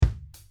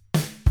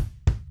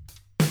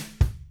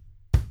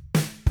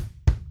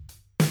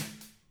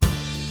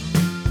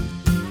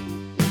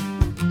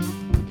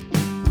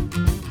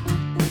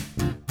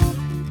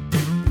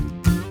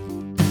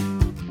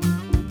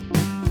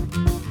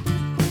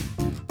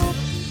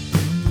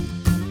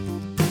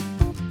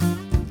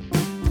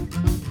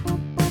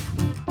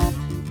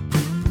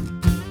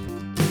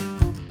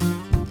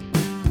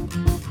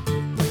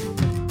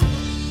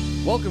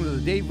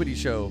the Dave Whitty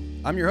Show.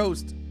 I'm your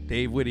host,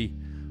 Dave Whitty.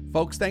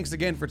 Folks, thanks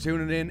again for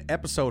tuning in.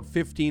 Episode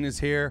 15 is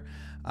here.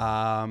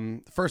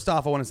 First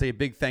off, I want to say a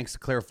big thanks to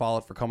Claire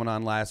Follett for coming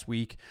on last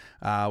week.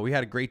 We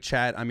had a great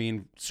chat. I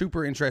mean,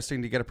 super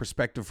interesting to get a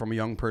perspective from a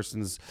young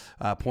person's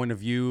point of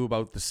view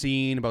about the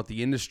scene, about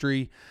the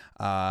industry.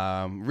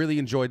 Really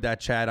enjoyed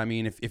that chat. I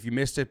mean, if you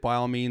missed it, by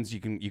all means, you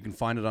can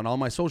find it on all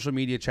my social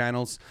media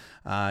channels.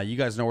 You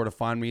guys know where to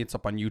find me. It's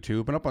up on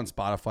YouTube and up on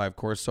Spotify, of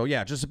course. So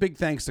yeah, just a big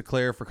thanks to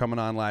Claire for coming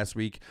on last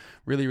week.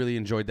 Really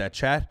enjoyed that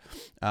chat.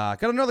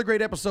 Got another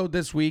great episode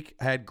this week.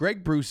 I had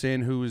Greg Bruce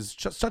in, who is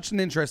just such an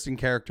interesting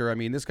character. I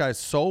mean, this guy's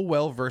so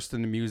well versed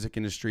in the music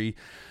industry.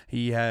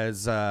 He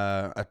has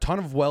a ton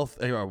of wealth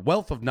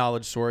of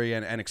knowledge,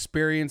 and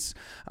experience.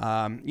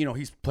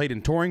 He's played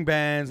in touring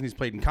bands and he's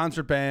played in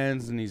concert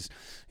bands and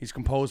he's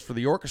composed for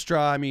the orchestra.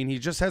 I mean, he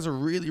just has a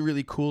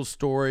really cool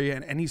story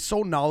and he's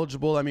so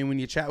knowledgeable. I mean, when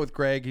you chat with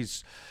Greg,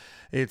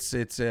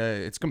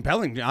 it's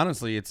compelling.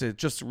 Honestly, it's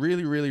just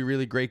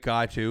really great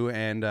guy too.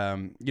 And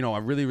I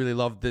really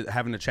loved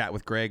having a chat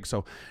with Greg.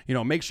 So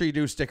make sure you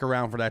do stick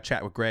around for that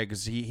chat with Greg,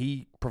 because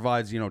he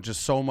provides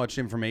just so much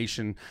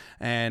information.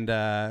 And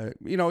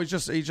he's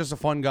just a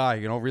fun guy.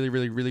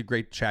 Really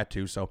great chat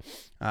too. So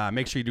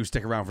make sure you do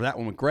stick around for that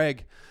one with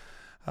Greg.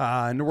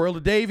 In the world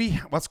of Davey,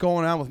 what's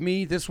going on with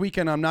me this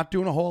weekend? I'm not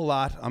doing a whole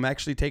lot. I'm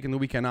actually taking the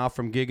weekend off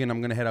from gigging. I'm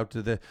going to head out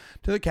to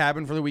the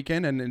cabin for the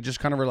weekend and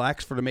just kind of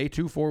relax for the May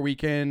 2-4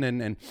 weekend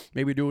and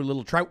maybe do a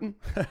little trouting.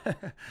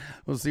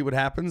 We'll see what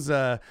happens.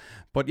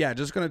 But yeah,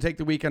 just going to take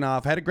the weekend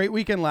off. Had a great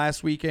weekend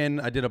last weekend.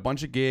 I did a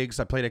bunch of gigs.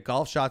 I played at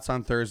Golf Shots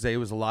on Thursday. It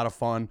was a lot of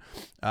fun.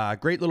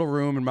 Great little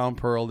room in Mount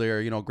Pearl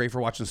there. Great for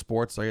watching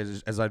sports,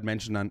 as I'd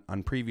mentioned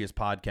on previous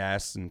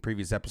podcasts and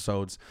previous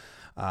episodes.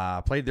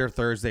 Played there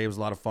Thursday. It was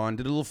a lot of fun.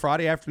 Did a little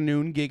Friday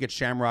afternoon gig at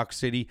Shamrock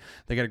City.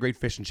 They got a great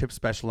fish and chip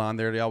special on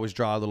there. They always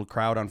draw a little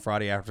crowd on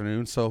Friday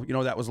afternoon. So,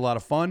 that was a lot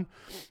of fun.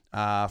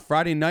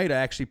 Friday night, I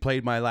actually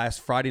played my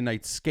last Friday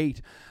night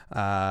skate.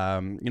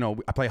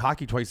 I play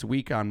hockey twice a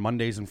week on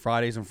Mondays and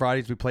Fridays. And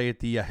Fridays we play at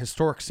the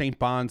historic St.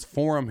 Bon's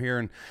Forum here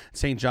in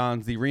St.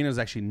 John's. The arena is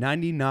actually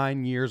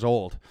 99 years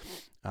old.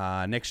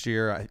 Next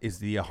year is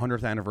the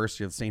 100th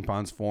anniversary of the St.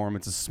 Bon's Forum.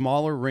 It's a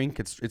smaller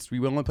rink.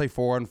 We only play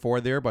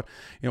 4-on-4 there, but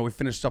we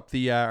finished up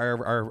the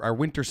our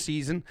winter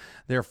season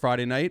there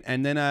Friday night,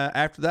 and then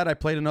after that I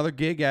played another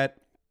gig at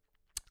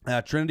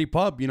Trinity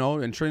Pub,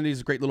 and Trinity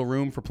is a great little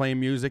room for playing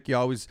music. You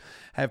always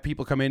have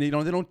people come in. They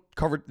don't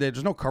cover.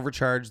 There's no cover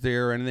charge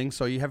there or anything,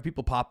 so you have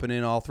people popping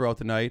in all throughout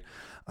the night.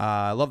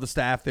 I love the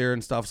staff there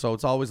and stuff, so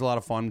it's always a lot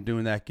of fun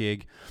doing that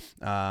gig.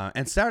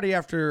 And Saturday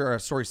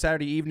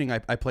evening,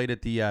 I played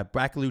at the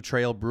Brackaloo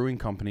Trail Brewing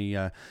Company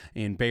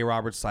in Bay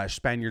Roberts /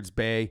 Spaniards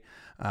Bay.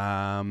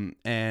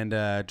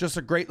 Just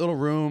a great little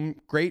room,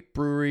 great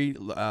brewery,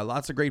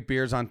 lots of great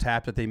beers on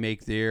tap that they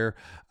make there.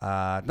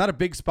 Not a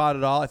big spot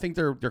at all. I think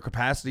their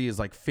capacity is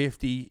like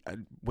 50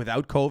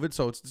 without COVID,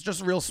 so it's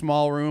just a real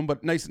small room,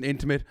 but nice and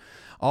intimate.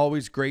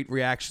 Always great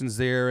reactions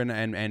there, and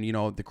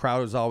the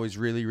crowd is always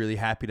really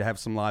happy to have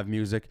some live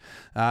music.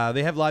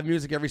 They have live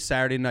music every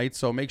Saturday night,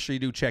 so make sure you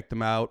do check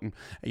them out. And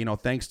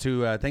thanks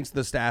to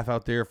the staff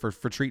out there for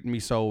treating me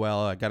so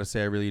well. I got to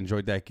say I really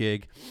enjoyed that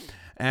gig.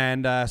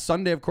 And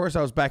Sunday, of course,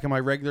 I was back in my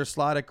regular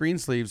slot at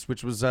Greensleeves,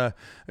 which was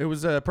it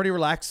was a pretty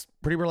relaxed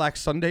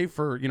Sunday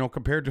for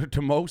compared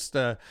to most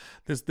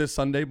this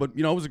Sunday. But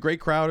it was a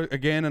great crowd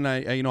again, and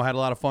I had a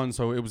lot of fun.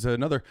 So it was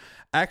another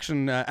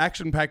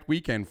action-packed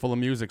weekend full of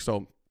music.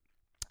 So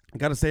I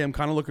got to say, I'm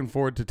kind of looking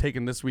forward to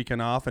taking this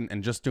weekend off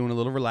and just doing a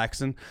little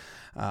relaxing.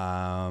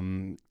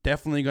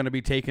 Definitely going to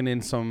be taking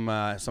in some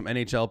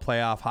NHL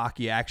playoff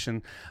hockey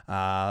action.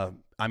 The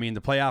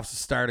playoffs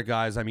started,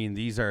 guys. I mean,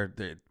 these are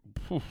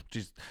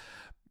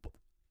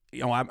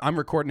I'm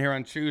recording here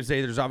on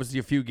Tuesday. There's obviously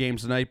a few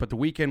games tonight, but the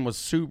weekend was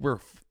super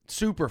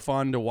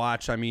fun to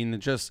watch. I mean,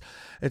 it's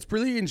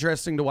really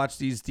interesting to watch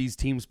these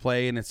teams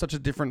play, and it's such a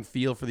different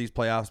feel for these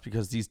playoffs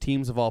because these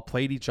teams have all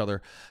played each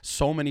other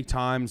so many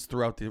times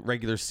throughout the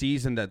regular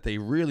season that they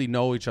really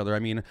know each other. I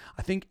mean,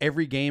 I think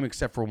every game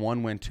except for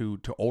one went to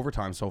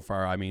overtime so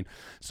far. I mean,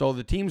 so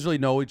the teams really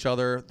know each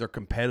other. They're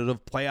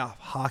competitive. Playoff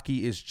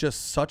hockey is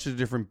just such a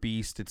different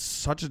beast. It's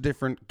such a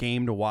different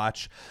game to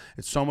watch.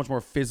 It's so much more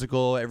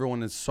physical.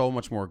 Everyone is so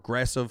much more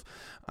aggressive.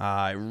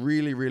 It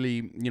really,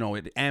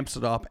 it amps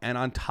it up. And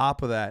on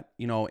top of that,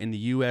 in the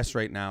U.S.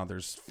 right now,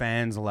 there's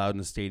fans allowed in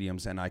the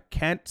stadiums, and I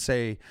can't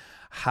say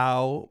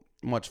how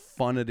much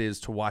fun it is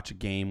to watch a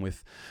game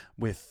with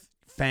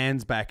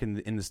fans back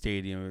in the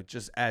stadium. It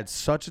just adds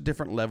such a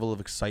different level of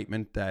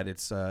excitement that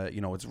it's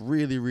it's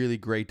really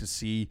great to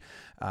see.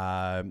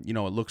 It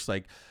looks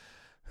like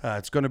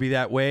it's going to be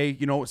that way,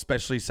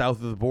 especially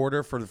south of the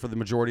border for the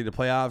majority of the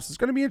playoffs. It's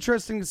going to be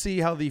interesting to see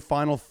how the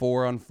Final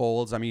Four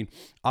unfolds. I mean,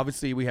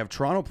 obviously we have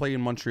Toronto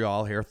playing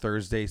Montreal here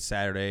Thursday,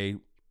 Saturday,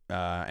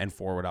 and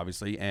forward,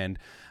 obviously, and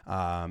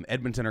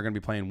Edmonton are going to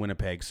be playing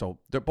Winnipeg. So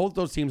both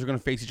those teams are going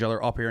to face each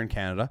other up here in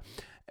Canada.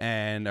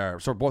 And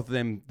so both of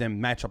them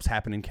matchups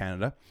happen in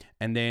Canada.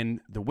 And then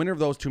the winner of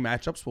those two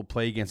matchups will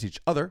play against each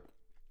other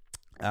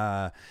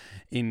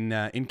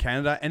in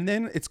Canada, and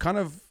then it's kind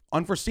of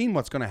unforeseen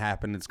what's going to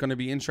happen. It's going to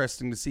be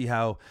interesting to see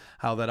how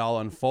that all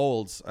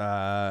unfolds.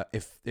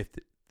 If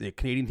the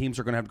Canadian teams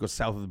are going to have to go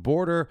south of the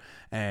border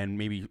and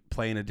maybe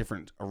play in a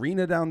different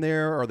arena down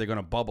there, or are they going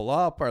to bubble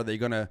up? Are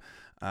the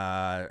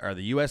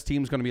U.S.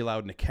 teams going to be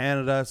allowed into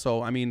Canada?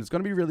 So, I mean, it's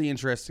going to be really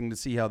interesting to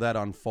see how that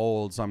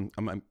unfolds. I'm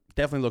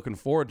definitely looking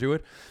forward to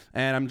it,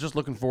 and I'm just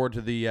looking forward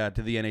to the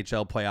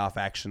NHL playoff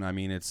action. I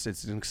mean, it's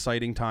an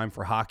exciting time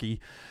for hockey.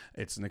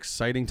 It's an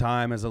exciting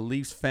time as a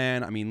Leafs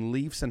fan. I mean,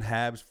 Leafs and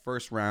Habs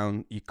first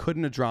round, you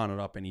couldn't have drawn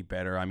it up any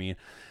better. I mean,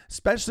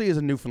 especially as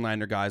a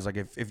Newfoundlander, guys. Like,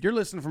 if you're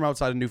listening from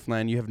outside of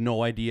Newfoundland, you have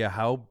no idea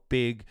how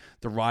big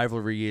the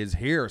rivalry is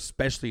here,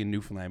 especially in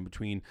Newfoundland,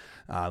 between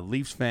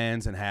Leafs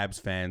fans and Habs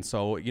fans.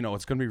 So,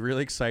 it's going to be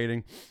really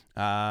exciting.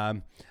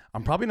 I'm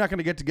probably not going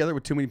to get together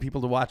with too many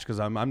people to watch because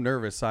I'm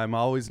nervous. I'm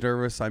always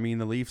nervous. I mean,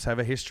 the Leafs have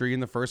a history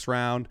in the first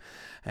round,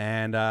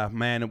 and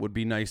man, it would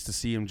be nice to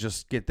see them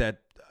just get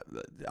that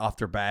off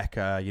their back.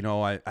 I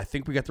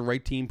think we got the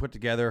right team put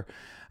together.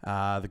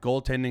 The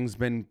goaltending's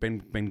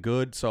been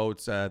good, so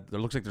it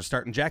looks like they're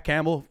starting Jack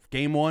Campbell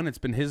game one. It's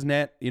been his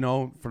net,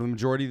 for the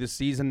majority of the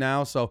season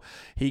now, so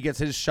he gets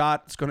his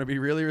shot. It's going to be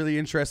really, really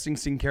interesting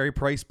seeing Carey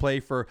Price play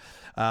for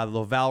the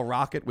Laval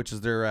Rocket, which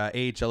is their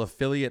AHL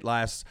affiliate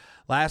last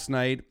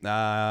night,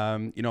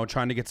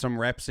 trying to get some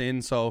reps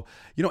in. So,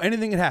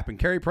 anything can happen.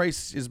 Carey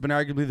Price has been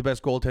arguably the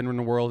best goaltender in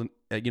the world,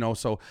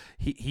 so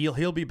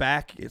he'll be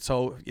back.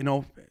 So,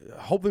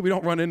 hopefully we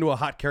don't run into a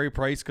hot Carey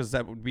Price, because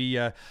that would be,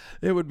 it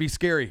would be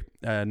scary,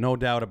 no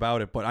doubt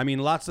about it. But I mean,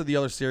 lots of the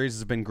other series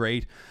has been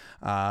great.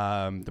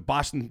 The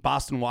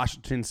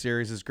Boston-Washington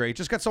series is great.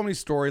 Just got so many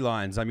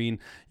storylines. I mean,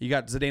 you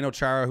got Zdeno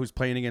Chara, who's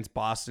playing against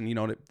Boston.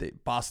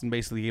 Boston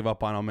basically gave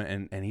up on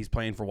him, and he's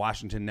playing for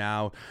Washington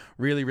now.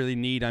 Really, really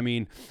neat. I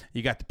mean,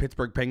 you got the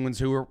Pittsburgh Penguins,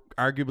 who are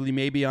arguably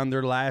maybe on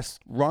their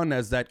last run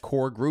as that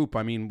core group.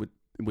 I mean,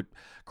 with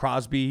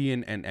Crosby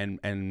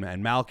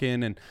and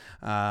Malkin, and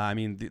I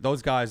mean,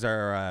 those guys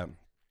are,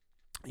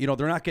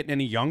 they're not getting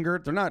any younger.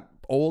 They're not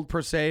old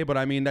per se, but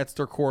I mean, that's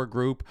their core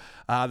group.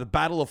 The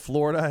Battle of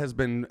Florida has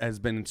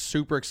been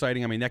super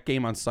exciting. I mean, that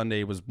game on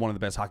Sunday was one of the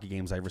best hockey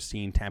games I've ever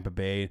seen. Tampa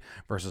Bay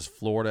versus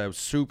Florida. It was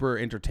super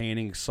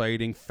entertaining,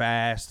 exciting,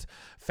 fast.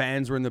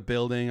 Fans were in the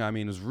building. I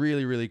mean, it was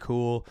really, really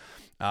cool.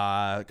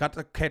 Got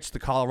to catch the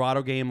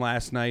Colorado game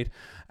last night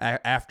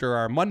after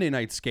our Monday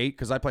night skate,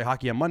 because I play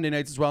hockey on Monday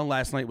nights as well. And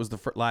last night was the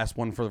last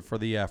one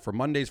for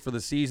Mondays for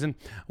the season.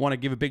 I want to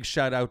give a big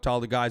shout out to all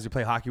the guys who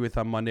play hockey with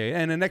on Monday,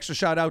 and an extra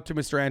shout out to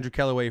Mr. Andrew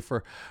Kellaway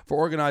for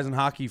organizing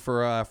hockey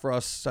for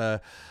us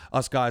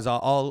guys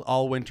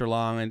all winter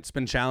long. And it's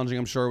been challenging,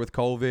 I'm sure, with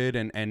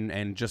COVID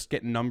and just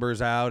getting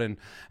numbers out, and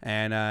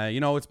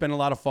it's been a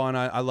lot of fun.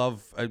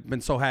 I've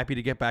been so happy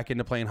to get back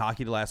into playing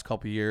hockey the last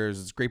couple of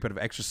years. It's a great bit of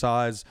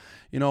exercise.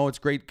 It's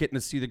great getting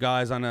to see the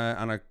guys on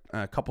a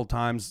couple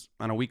times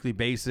on a weekly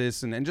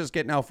basis, and just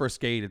getting out for a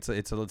skate.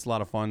 It's a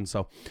lot of fun.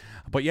 So,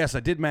 but yes,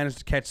 I did manage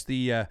to catch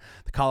the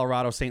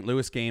Colorado St.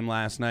 Louis game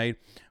last night.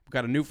 We've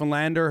got a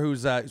Newfoundlander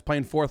who's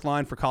playing fourth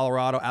line for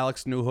Colorado,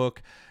 Alex Newhook.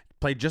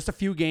 Played just a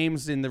few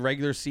games in the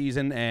regular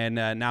season, and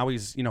now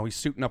he's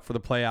suiting up for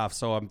the playoffs.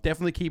 So I'm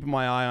definitely keeping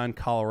my eye on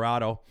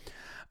Colorado.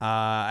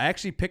 I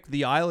actually picked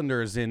the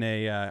Islanders in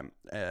a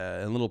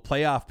little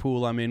playoff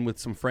pool I'm in with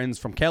some friends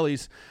from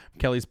Kelly's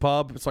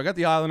Pub. So I got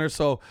the Islanders.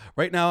 So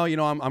right now,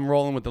 I'm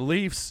rolling with the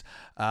Leafs,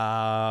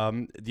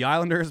 the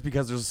Islanders,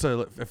 because there's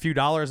a few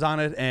dollars on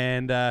it,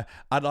 and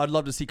I'd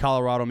love to see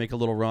Colorado make a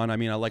little run. I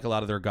mean, I like a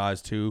lot of their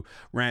guys too: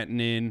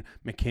 Rantanen,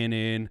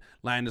 McKinnon,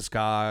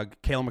 Landeskog,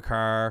 Cale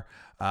Makar.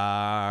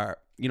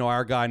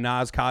 Our guy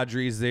Naz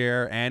Kadri's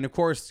there, and of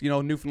course,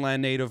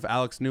 Newfoundland native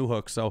Alex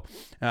Newhook. So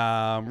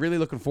really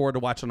looking forward to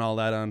watching all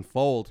that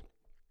unfold.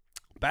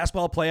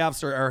 Basketball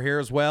playoffs are here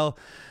as well.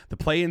 The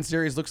play-in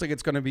series looks like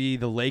it's going to be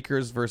the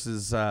Lakers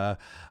versus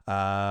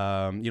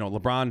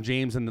LeBron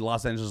James and the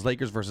Los Angeles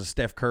Lakers versus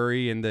Steph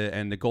Curry and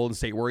the Golden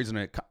State Warriors,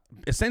 and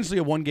essentially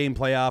a one-game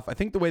playoff. I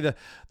think the way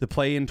the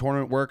play-in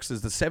tournament works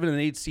is the 7 and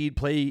 8 seed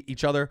play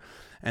each other,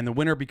 and the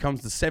winner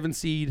becomes the 7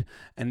 seed,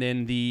 and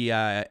then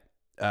the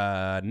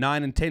 9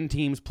 and 10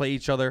 teams play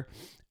each other,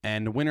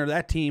 and the winner of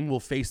that team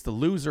will face the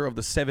loser of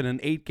the 7 and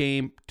 8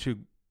 game to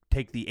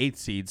take the 8th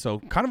seed. So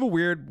kind of a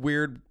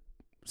weird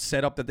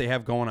setup that they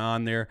have going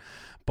on there,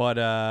 but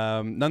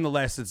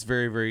nonetheless, it's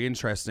very, very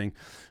interesting.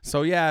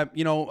 So yeah,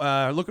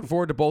 looking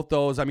forward to both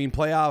those. I mean,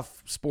 playoff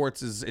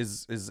sports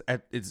is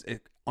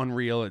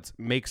unreal. It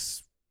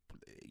makes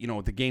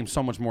the game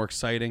so much more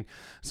exciting.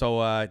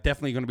 So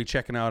definitely going to be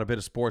checking out a bit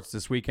of sports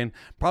this weekend.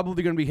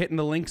 Probably going to be hitting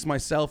the links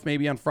myself,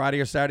 maybe on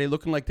Friday or Saturday.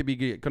 Looking like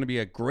going to be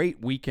a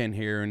great weekend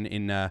here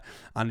in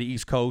on the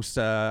East Coast,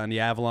 on the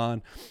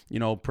Avalon.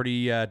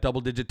 Pretty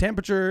double-digit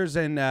temperatures,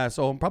 and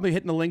so I'm probably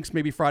hitting the links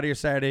maybe Friday or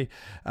Saturday.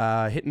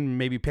 Hitting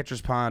maybe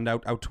Pitcher's Pond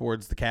out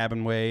towards the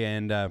Cabin Way,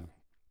 and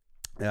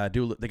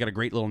They got a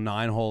great little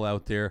 9-hole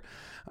out there,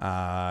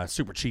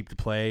 super cheap to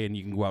play, and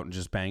you can go out and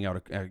just bang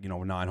out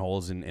 9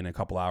 holes in a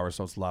couple hours,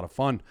 so it's a lot of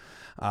fun.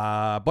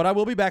 But I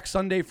will be back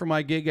Sunday for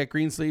my gig at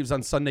Greensleeves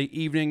on Sunday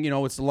evening.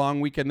 It's a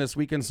long weekend this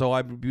weekend, so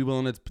I'd be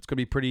willing. It's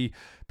going to be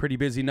pretty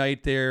busy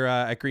night there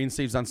at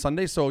Greensleeves on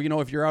Sunday. So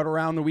if you're out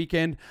around the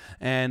weekend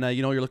and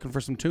you're looking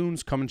for some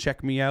tunes, come and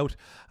check me out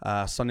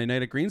Sunday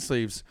night at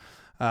Greensleeves.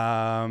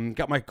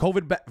 Got my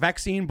COVID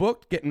vaccine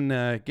booked, getting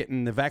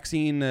the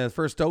vaccine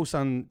first dose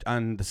on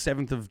the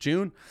 7th of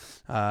June.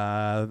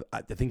 I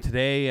think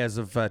today, as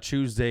of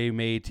Tuesday,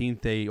 May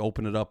 18th, they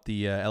open it up,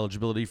 the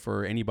eligibility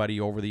for anybody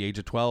over the age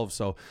of 12.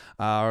 So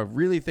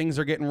really things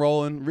are getting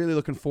rolling. Really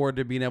looking forward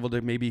to being able to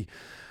maybe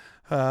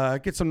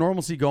get some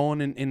normalcy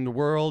going in the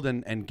world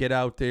and get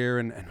out there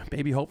and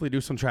maybe hopefully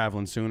do some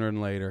traveling sooner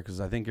than later,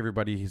 because I think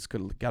everybody's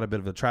got a bit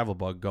of a travel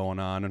bug going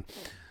on. And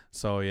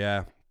so,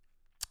 yeah.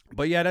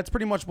 But yeah, that's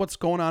pretty much what's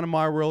going on in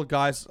my world,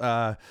 guys.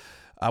 I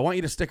want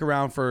you to stick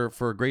around for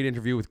a great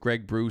interview with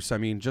Greg Bruce. I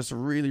mean, just a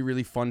really,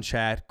 really fun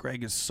chat.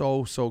 Greg is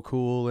so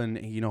cool, and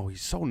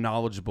he's so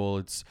knowledgeable.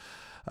 It's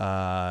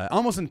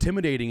almost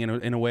intimidating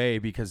in a way,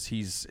 because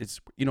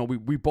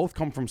we both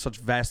come from such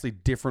vastly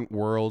different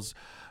worlds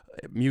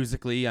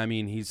musically. I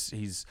mean, he's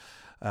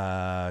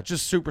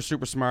just super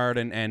smart,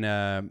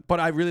 but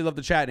I really love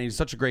the chat, and he's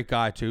such a great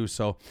guy too.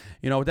 So,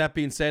 with that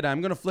being said,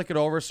 I'm going to flick it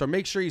over. So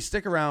make sure you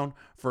stick around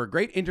for a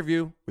great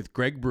interview with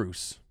Greg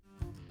Bruce.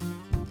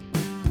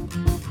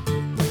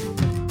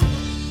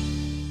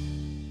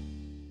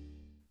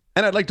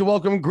 And I'd like to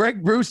welcome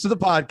Greg Bruce to the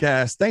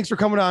podcast. Thanks for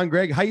coming on,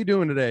 Greg. How you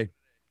doing today?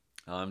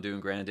 I'm doing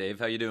grand, Dave.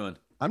 How you doing?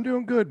 I'm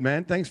doing good,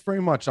 man. Thanks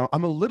very much.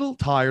 I'm a little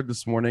tired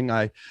this morning.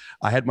 I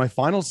had my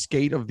final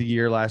skate of the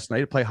year last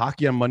night. I play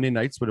hockey on Monday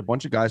nights with a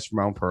bunch of guys from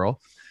Mount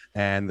Pearl,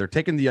 and they're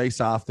taking the ice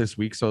off this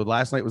week. So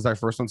last night was our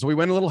first one. So we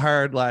went a little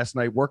hard last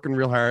night, working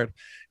real hard.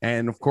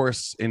 And of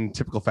course, in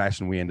typical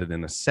fashion, we ended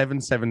in a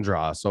 7-7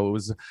 draw. So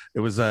it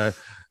was a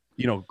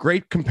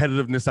great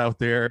competitiveness out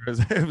there.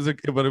 It was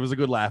a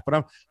good laugh. But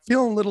I'm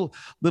feeling a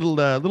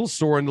little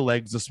sore in the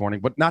legs this morning,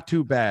 but not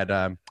too bad.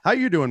 How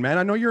you doing, man?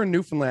 I know you're in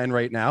Newfoundland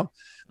right now.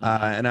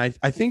 And I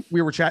think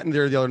we were chatting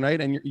there the other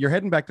night, and you're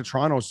heading back to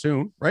Toronto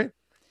soon, right?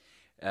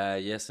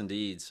 Yes,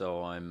 indeed.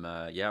 So I'm,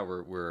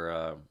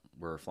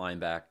 we're flying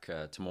back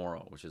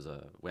tomorrow, which is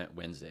a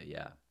Wednesday.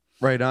 Yeah.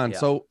 Right on. Yeah.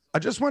 So I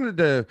just wanted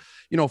to,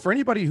 for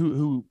anybody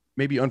who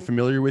may be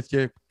unfamiliar with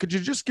you, could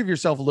you just give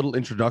yourself a little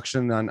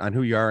introduction on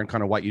who you are and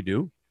kind of what you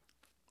do?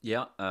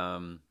 Yeah.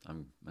 My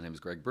name is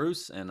Greg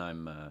Bruce, and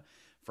I'm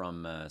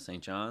from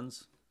St.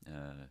 John's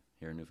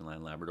here in Newfoundland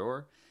and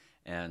Labrador.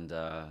 And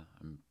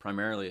I'm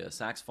primarily a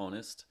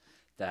saxophonist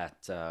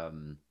that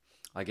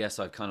I guess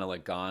I've kind of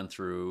like gone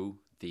through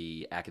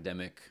the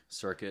academic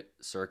circuit,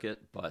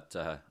 but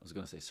I was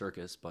going to say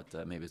circus,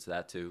 but maybe it's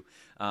that too.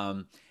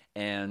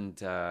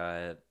 And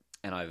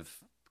I've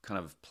kind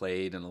of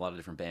played in a lot of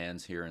different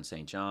bands here in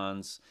St.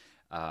 John's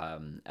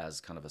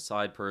as kind of a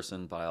side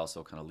person, but I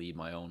also kind of lead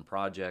my own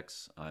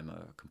projects. I'm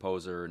a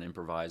composer, an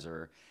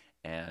improviser,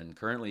 and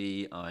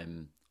currently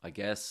I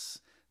guess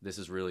this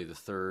is really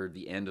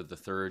the end of the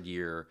third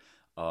year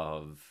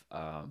of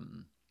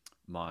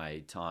my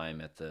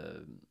time at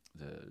the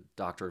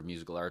Doctor of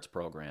Musical Arts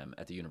program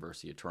at the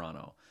University of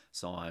Toronto.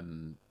 So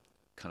I'm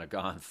kind of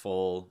gone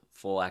full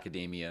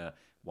academia,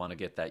 want to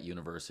get that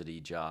university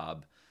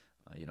job.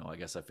 I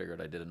guess I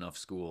figured I did enough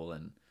school,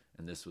 and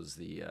this was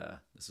the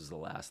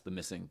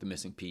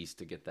missing piece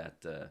to get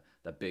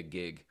that big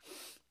gig.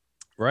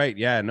 Right.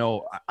 Yeah.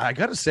 No, I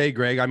got to say,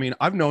 Greg, I mean,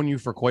 I've known you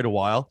for quite a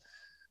while.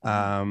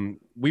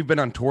 We've been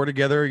on tour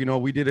together.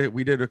 We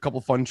did a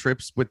couple fun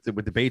trips with the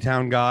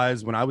Baytown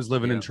guys when I was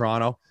living in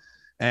Toronto,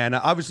 and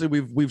obviously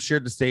we've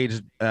shared the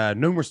stage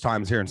numerous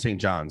times here in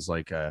St. John's.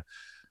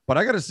 But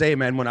I gotta say,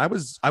 man, when I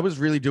was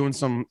really doing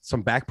some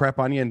back prep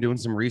on you and doing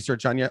some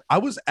research on you, I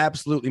was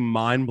absolutely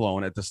mind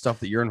blown at the stuff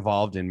that you're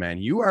involved in, man.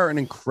 You are an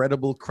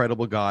incredible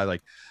guy.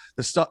 Like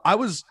the stuff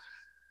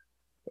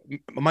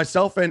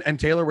myself and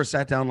Taylor were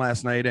sat down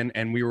last night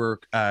and we were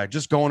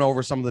just going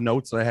over some of the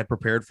notes that I had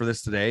prepared for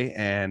this today.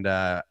 And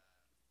I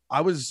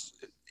was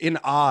in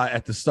awe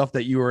at the stuff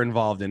that you were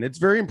involved in. It's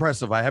very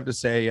impressive. I have to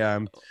say,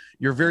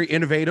 you're very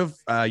innovative.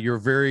 You're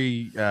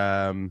very,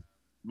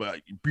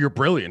 you're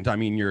brilliant. I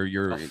mean,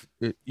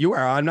 you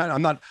are, I'm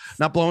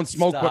not blowing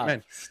smoke, Stop, but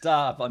man,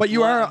 stop. But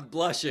you are I'm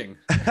blushing.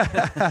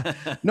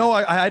 No,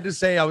 I had to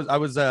say, I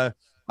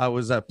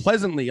was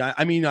pleasantly,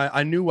 I mean,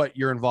 I knew what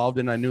you're involved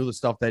in. I knew the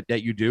stuff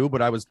that you do,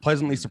 but I was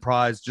pleasantly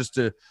surprised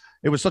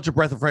it was such a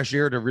breath of fresh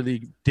air to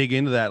really dig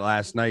into that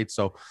last night.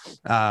 So,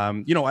 I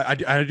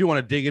do want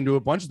to dig into a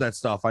bunch of that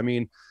stuff. I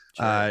mean,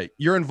 sure.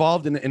 You're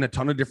involved in a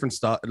ton of different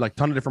stuff, like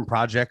ton of different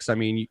projects. I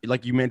mean,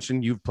 like you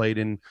mentioned, you've played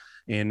in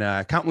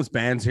countless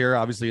bands here,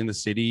 obviously in the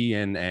city,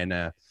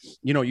 and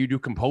you do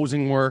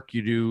composing work,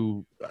 you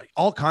do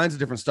all kinds of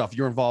different stuff.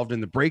 You're involved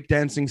in the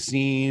breakdancing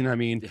scene. I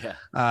mean,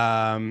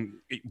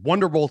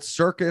 Wonderbolt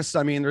Circus.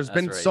 I mean, there's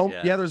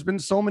been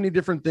so many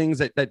different things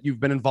that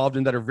you've been involved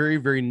in that are very,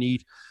 very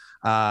neat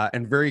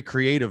and very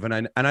creative.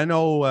 And I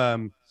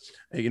know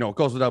it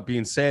goes without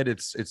being said.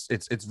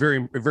 It's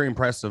very, very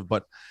impressive.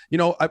 But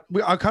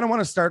I kind of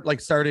want to start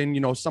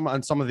in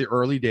some of the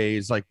early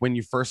days, like when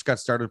you first got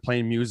started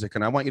playing music,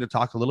 and I want you to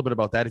talk a little bit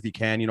about that if you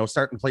can.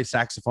 Starting to play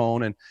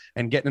saxophone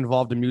and getting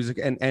involved in music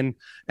and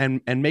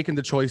making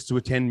the choice to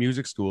attend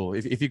music school.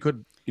 If you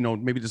could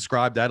maybe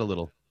describe that a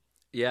little.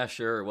 Yeah,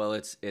 sure. Well,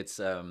 it's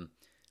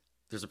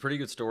there's a pretty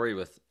good story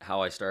with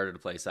how I started to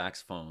play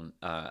saxophone,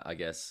 I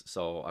guess.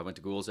 So I went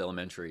to Gould's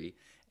Elementary,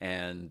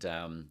 and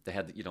they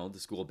had the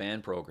school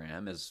band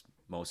program, as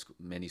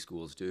many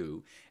schools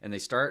do, and they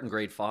start in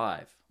grade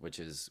 5, which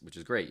is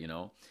great.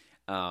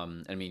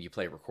 I mean, you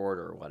play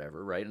recorder or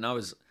whatever, right? And I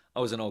was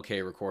an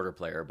okay recorder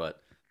player,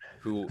 but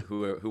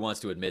who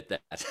wants to admit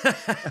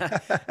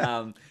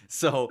that?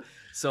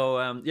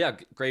 Yeah,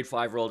 grade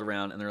 5 rolled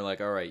around, and they're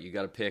like, all right, you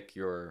got to pick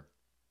your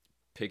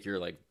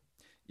like,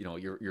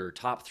 your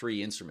top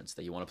 3 instruments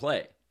that you want to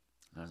play.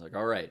 And I was like,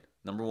 all right,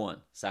 number 1,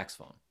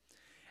 saxophone.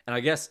 And I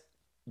guess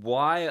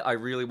why I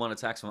really wanted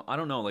saxophone, I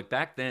don't know. Like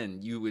back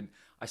then,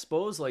 I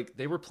suppose like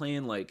they were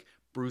playing like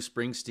Bruce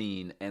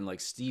Springsteen and like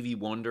Stevie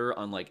Wonder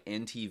on like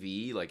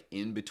NTV, like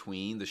in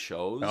between the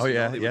shows. Oh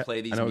yeah, they would play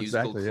these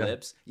musical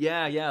clips.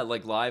 Yeah. Yeah,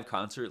 like live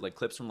concert, like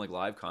clips from like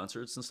live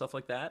concerts and stuff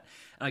like that.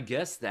 And I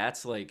guess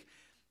that's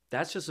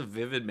just a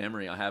vivid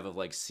memory I have of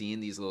like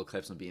seeing these little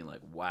clips and being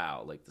like,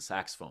 wow, like the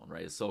saxophone,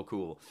 right? It's so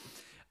cool.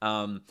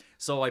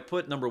 So I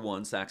put number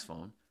 1,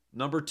 saxophone.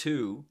 Number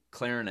 2,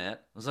 clarinet.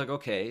 I was like,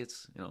 okay,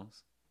 it's,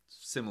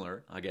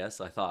 similar, I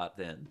guess, I thought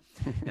then.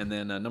 And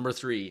then number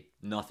 3,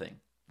 nothing.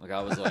 Like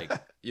I was like,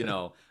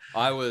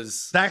 I was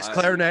sax,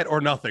 clarinet,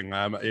 or nothing.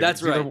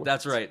 That's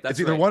right. It's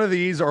either one of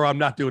these or I'm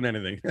not doing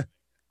anything.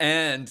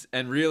 and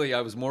really,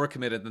 I was more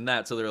committed than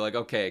that. So they're like,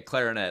 okay,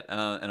 clarinet,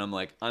 and I'm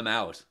like, I'm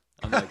out.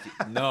 I'm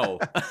like, no.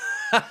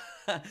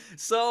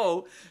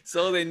 So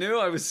they knew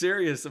I was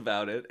serious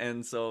about it,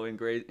 and so in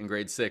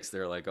grade 6,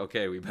 they're like,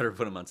 okay, we better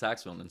put him on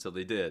saxophone, and so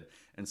they did,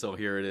 and so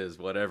here it is,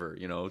 whatever,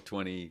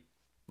 20,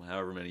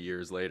 however many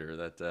years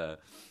later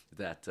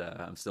that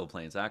I'm still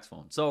playing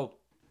saxophone. So,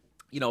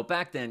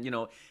 back then,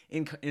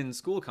 in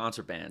school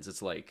concert bands,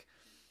 it's like,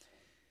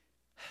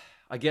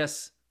 I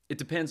guess it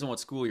depends on what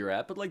school you're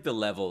at, but like the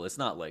level, it's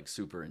not like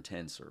super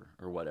intense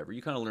or whatever.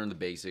 You kind of learn the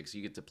basics.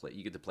 You get to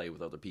play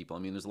with other people. I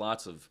mean, there's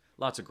lots of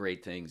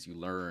great things you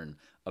learn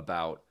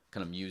about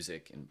kind of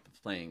music and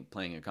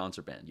playing a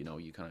concert band.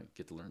 You kind of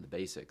get to learn the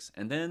basics.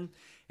 And then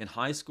in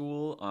high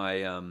school,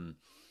 I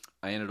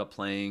ended up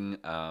playing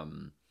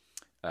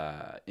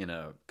in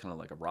a kind of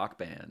like a rock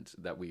band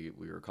that we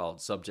were called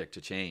Subject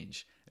to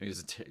Change.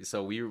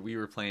 So we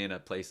were playing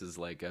at places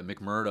like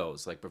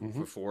McMurdo's, like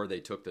before they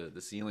took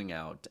the ceiling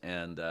out,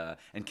 and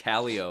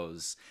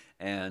Callio's,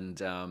 and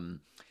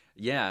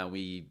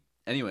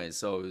anyways,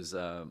 so it was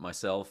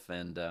myself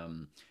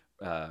and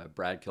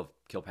Brad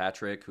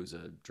Kilpatrick, who's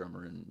a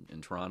drummer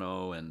in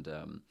Toronto, and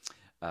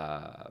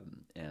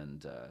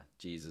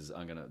this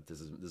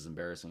is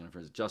embarrassing.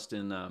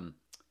 Justin.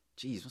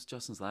 What's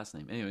Justin's last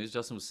name? Anyways,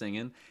 Justin was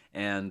singing,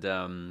 and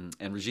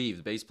Rajiv,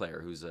 the bass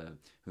player, who's a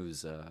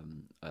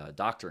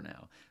doctor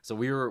now. So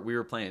we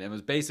were playing. It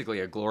was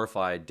basically a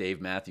glorified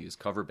Dave Matthews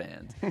cover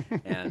band,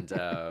 and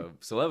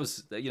so that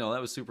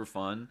was super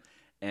fun.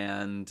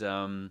 And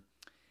then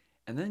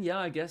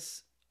I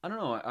guess I don't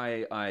know.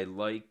 I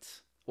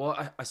liked.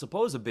 Well, I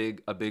suppose a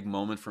big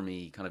moment for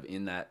me, kind of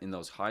in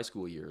those high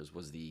school years,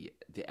 was the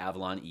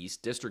Avalon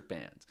East District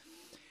Band,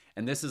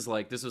 and this was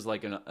like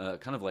a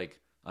kind of like,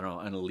 I don't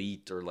know, an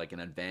elite or like an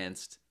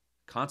advanced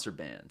concert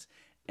band,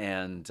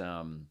 and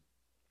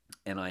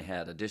I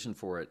had auditioned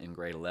for it in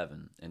grade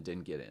 11 and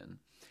didn't get in,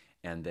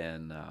 and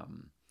then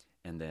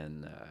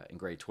in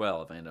grade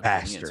 12 I ended up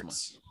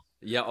bastards.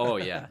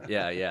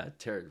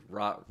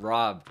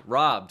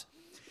 Robbed.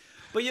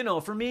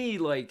 But for me,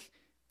 like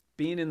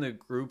being in the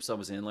groups I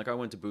was in, like I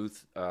went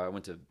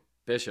to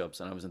Bishops,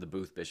 and I was in the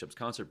Booth Bishops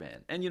concert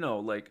band, and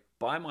like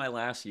by my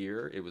last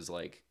year, it was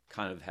like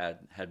kind of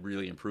had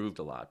really improved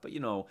a lot. But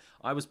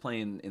I was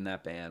playing in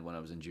that band when I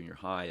was in junior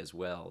high as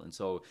well, and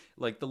so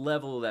like the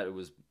level that it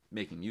was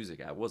making music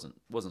at wasn't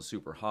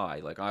super high.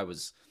 Like I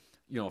was,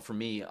 for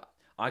me,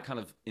 I kind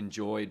of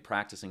enjoyed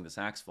practicing the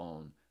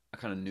saxophone. I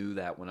kind of knew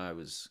that when I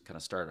was kind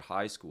of started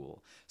high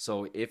school.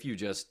 So if you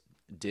just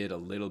did a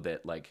little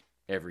bit like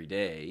every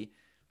day,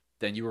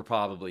 then you were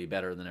probably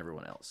better than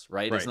everyone else,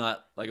 right? It's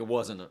not like it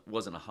wasn't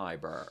a high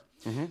bar.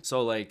 Mm-hmm.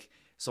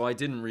 So I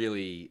didn't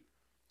really.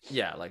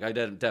 Yeah, like I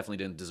definitely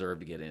didn't deserve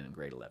to get in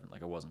grade 11.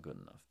 Like I wasn't good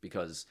enough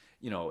because,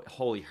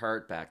 Holy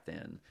Heart back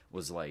then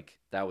was like,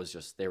 that was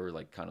just, they were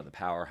like kind of the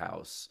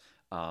powerhouse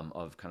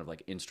of kind of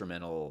like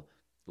instrumental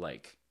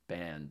like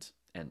band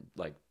and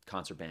like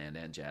concert band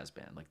and jazz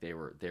band. Like they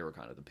were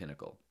kind of the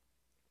pinnacle.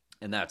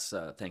 And that's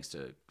thanks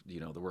to,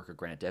 the work of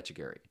Grant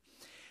Etchegaray.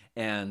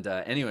 And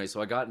anyway,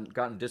 so I got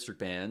in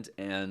district band,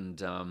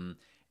 and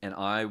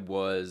I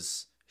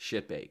was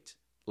shit baked.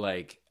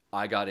 Like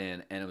I got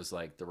in, and it was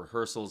like the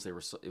rehearsals, it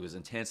was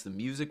intense. The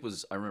music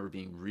was, I remember,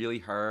 being really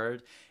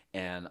hard.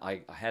 And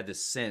I had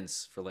this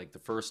sense for like the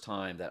first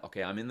time that,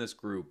 okay, I'm in this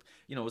group.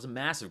 It was a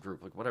massive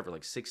group, like whatever,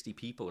 like 60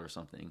 people or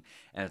something.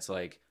 And it's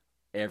like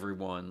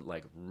everyone,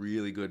 like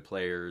really good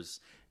players,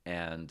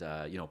 and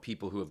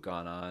people who have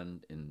gone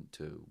on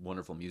into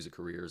wonderful music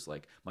careers,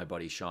 like my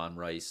buddy Sean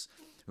Rice,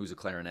 who's a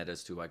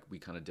clarinetist who we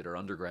kind of did our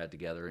undergrad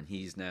together, and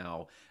he's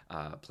now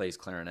plays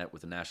clarinet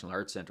with the National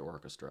Arts Center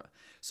Orchestra.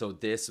 So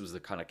this was the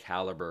kind of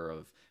caliber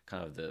of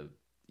kind of the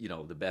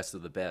best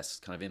of the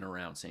best kind of in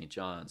around St.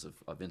 John's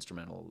of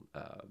instrumental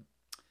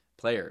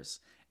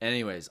players.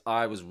 Anyways,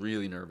 I was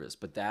really nervous,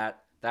 but that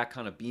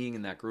kind of being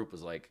in that group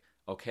was like,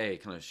 okay,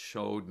 kind of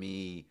showed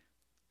me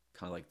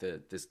kind of like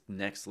this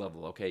next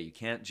level. Okay, you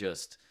can't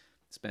just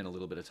spend a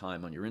little bit of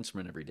time on your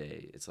instrument every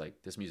day. It's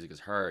like, this music is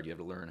hard. You have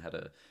to learn how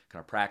to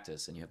kind of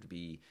practice, and you have to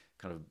be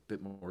kind of a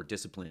bit more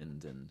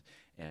disciplined, and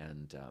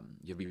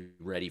you have to be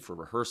ready for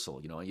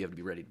rehearsal. You have to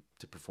be ready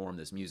to perform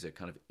this music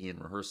kind of in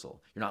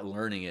rehearsal. You're not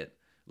learning it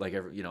like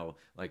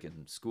like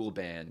in school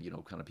band,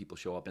 kind of people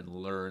show up and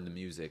learn the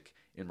music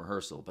in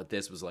rehearsal. But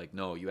this was like,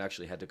 no, you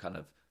actually had to kind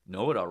of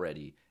know it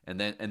already, and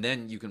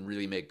then you can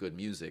really make good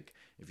music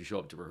if you show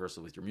up to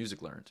rehearsal with your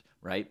music learned,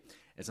 right?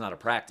 It's not a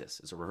practice,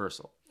 it's a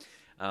rehearsal.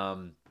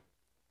 And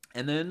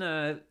then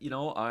I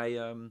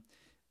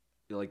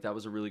like, that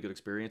was a really good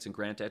experience. And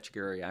Grant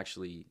Etchegaray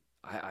actually,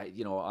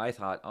 I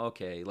thought,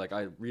 okay, like,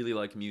 I really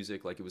like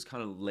music. Like, it was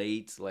kind of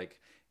late, like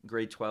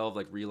grade 12,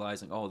 like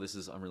realizing, oh,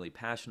 I'm really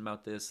passionate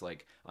about this.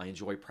 Like, I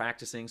enjoy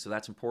practicing, so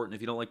that's important.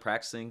 If you don't like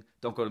practicing,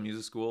 don't go to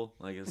music school.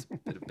 Like, it's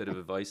a bit of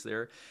advice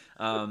there.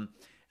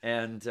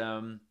 And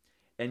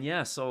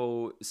yeah,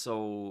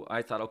 so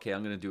I thought, okay,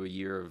 I'm going to do a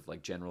year of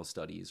like general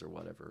studies or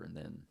whatever, and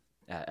then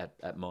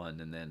at MUN,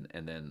 and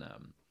then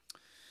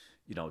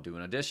do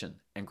an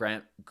audition. And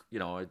Grant, I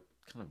kind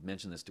of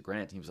mentioned this to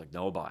Grant. He was like,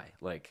 no,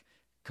 like,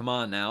 come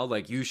on now,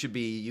 like, you should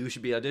be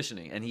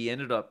auditioning. And he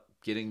ended up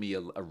getting me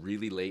a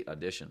really late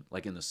audition,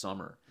 like in the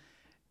summer.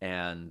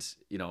 And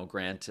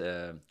Grant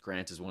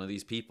is one of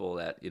these people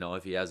that,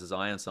 if he has his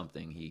eye on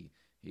something, he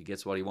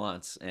gets what he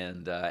wants.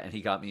 And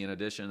he got me an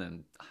audition,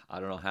 and I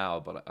don't know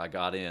how, but I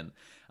got in.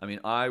 I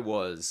mean, I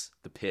was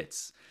the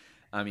pits.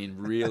 I mean,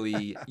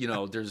 really,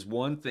 there's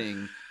one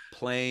thing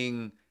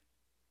playing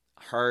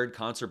hard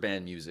concert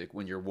band music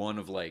when you're one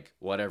of like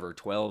whatever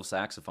 12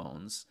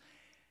 saxophones,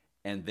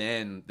 and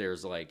then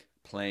there's like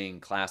playing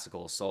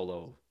classical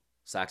solo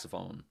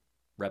saxophone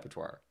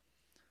repertoire.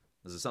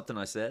 Is this something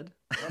I said?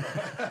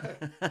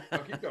 No,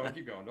 keep going.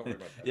 Don't worry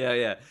about that.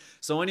 Yeah.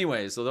 So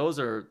anyway,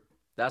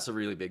 that's a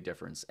really big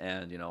difference.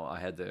 And I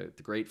had the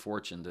great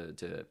fortune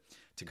to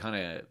kind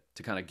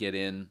of get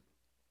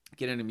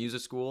into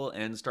music school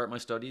and start my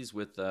studies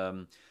with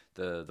the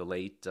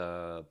late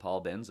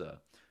Paul Benza,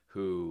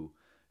 who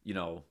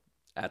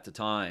at the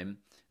time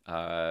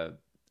I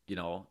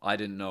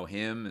didn't know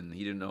him and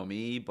he didn't know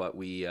me, but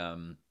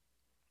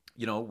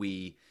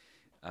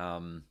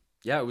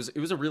yeah, it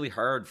was a really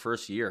hard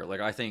first year.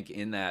 Like, I think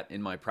in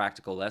my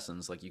practical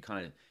lessons, like,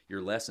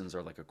 your lessons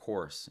are like a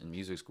course in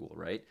music school,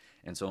 right?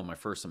 And so in my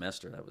first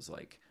semester, that was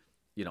like,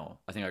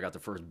 I think I got the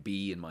first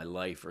B in my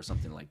life or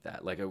something like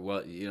that. Like, it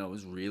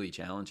was really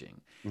challenging.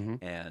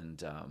 Mm-hmm.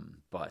 And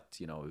but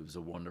it was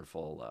a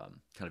wonderful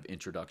kind of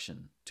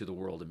introduction to the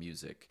world of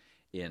music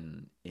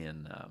in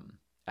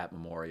at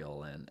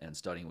Memorial, and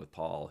studying with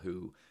Paul,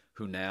 who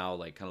now,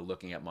 like, kind of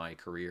looking at my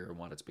career and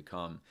what it's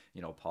become,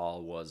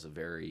 Paul was a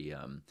very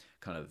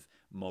kind of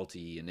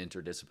multi and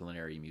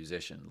interdisciplinary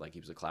musician. Like, he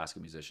was a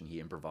classical musician, he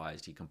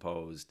improvised, he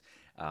composed,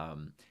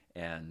 and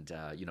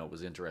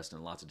was interested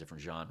in lots of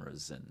different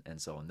genres, and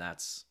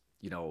that's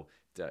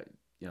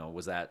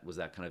was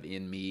that kind of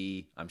in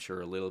me, I'm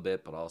sure, a little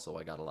bit, but also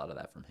I got a lot of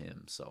that from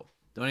him. So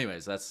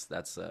anyways, that's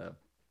kind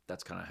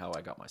of how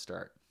I got my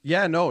start.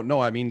 Yeah,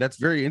 no, I mean, that's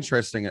very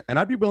interesting, and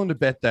I'd be willing to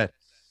bet that,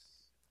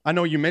 I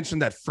know you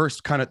mentioned that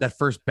first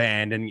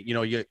band, and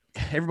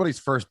everybody's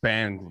first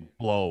band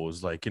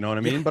blows, like, you know what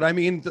I mean? Yeah. But I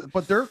mean,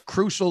 but they're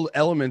crucial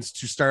elements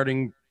to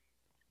starting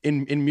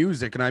in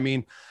music. And I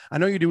mean, I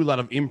know you do a lot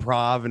of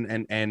improv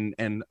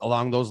and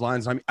along those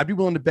lines. I mean, I'd be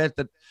willing to bet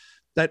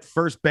that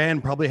first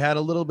band probably had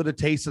a little bit of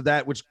taste of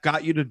that, which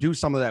got you to do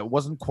some of that. It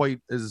wasn't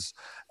quite as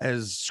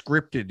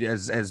scripted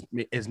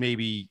as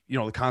maybe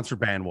the concert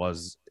band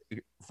was.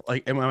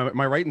 Like, am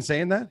I right in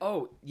saying that?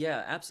 Oh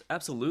yeah,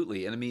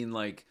 absolutely. And I mean,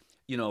 like,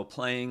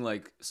 playing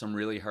like some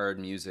really hard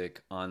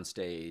music on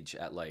stage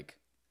at like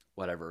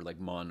whatever, like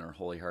MUN or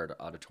Holy Heart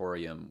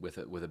Auditorium with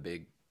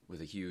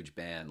a huge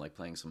band, like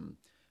playing some,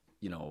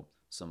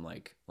 some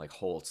like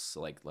Holst,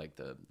 like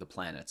the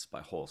Planets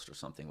by Holst or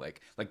something,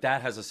 like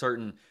that has a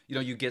certain,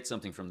 you get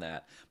something from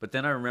that. But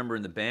then I remember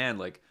in the band,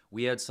 like,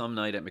 we had some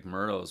night at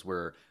McMurdo's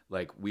where,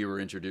 like, we were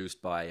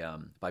introduced by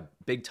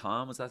Big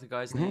Tom. Was that the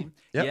guy's name?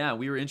 Yep. Yeah,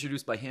 we were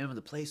introduced by him, and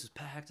the place was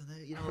packed, and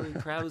the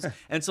crowd was,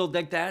 and so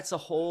like that's a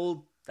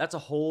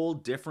whole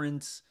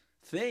different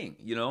thing,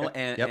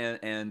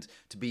 and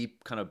to be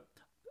kind of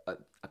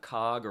a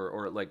cog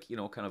or like,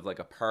 kind of like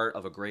a part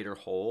of a greater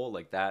whole,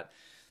 like that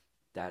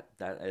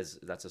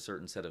that's a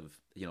certain set of,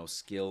 you know,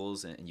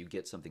 skills, and you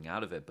get something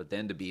out of it. But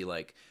then to be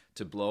like,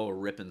 to blow a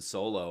ripping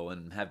solo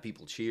and have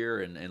people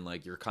cheer, and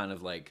like you're kind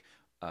of like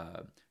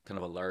kind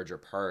of a larger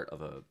part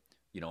of a,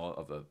 you know,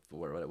 of a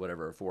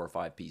whatever, a 4 or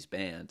 5 piece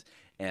band,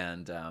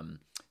 and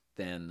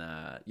then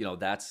you know,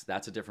 that's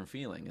a different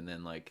feeling. And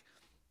then, like,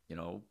 you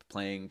know,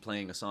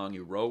 playing a song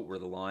you wrote where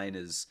the line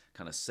is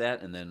kind of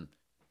set, and then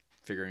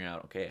figuring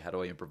out, okay, how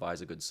do I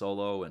improvise a good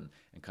solo and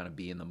kind of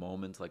be in the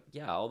moment, like,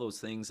 yeah, all those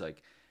things.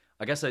 Like,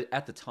 I guess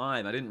at the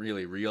time I didn't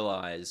really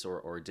realize,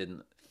 or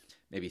didn't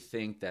maybe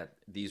think that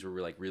these were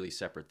like really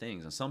separate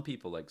things. And some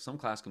people, like some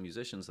classical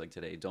musicians like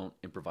today, don't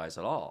improvise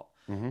at all.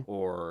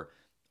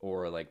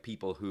 Or like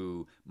people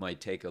who might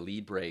take a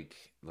lead break,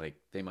 like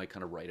they might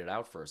kind of write it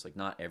out first. Like,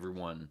 not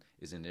everyone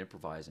is into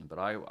improvising, but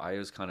I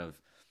was kind of,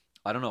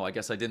 I don't know, I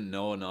guess I didn't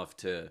know enough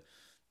to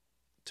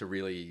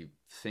really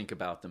think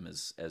about them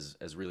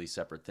as really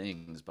separate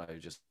things. But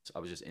I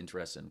was just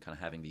interested in kind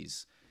of having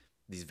these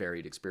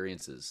varied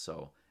experiences.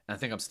 So, and I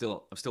think I'm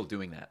still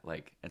doing that.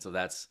 Like, and so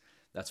that's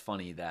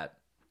funny that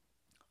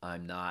I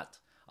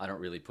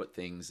don't really put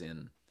things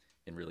in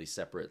really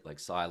separate like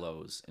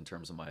silos in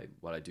terms of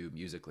what I do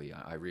musically.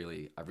 I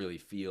really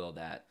feel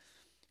that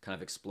kind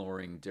of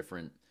exploring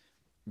different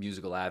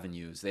musical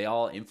avenues, they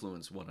all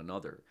influence one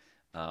another.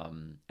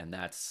 And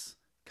that's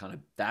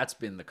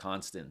been the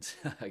constant,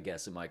 I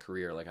guess, in my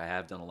career. Like, I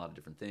have done a lot of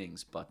different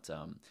things, but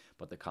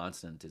the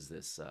constant is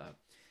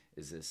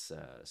this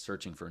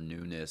searching for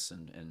newness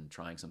and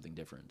trying something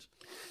different.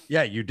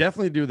 Yeah, you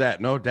definitely do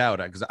that, no doubt.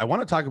 Because I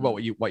want to talk about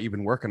what you've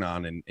been working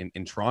on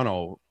in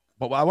Toronto,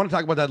 but I want to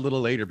talk about that a little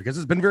later, because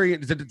it's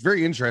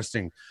very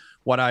interesting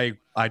what I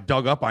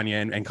dug up on you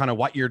and kind of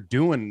what you're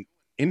doing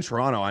in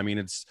Toronto. I mean,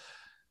 it's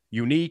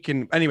unique.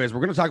 And anyways,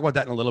 we're going to talk about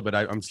that in a little bit.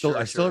 I still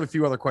have a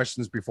few other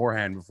questions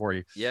beforehand before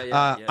you.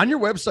 On your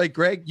website,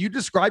 Greg, you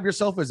describe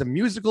yourself as a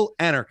musical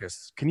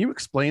anarchist. Can you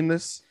explain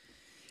this?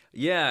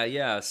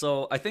 Yeah.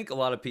 So I think a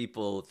lot of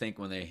people think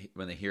when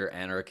they hear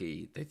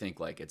anarchy, they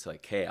think like it's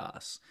like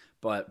chaos.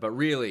 But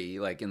really,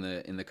 like in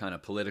the kind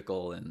of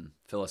political and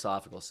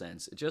philosophical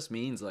sense, it just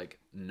means like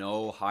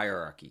no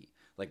hierarchy.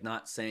 Like,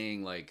 not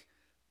saying like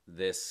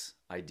this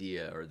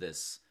idea or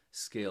this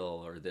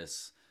skill or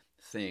this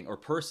thing or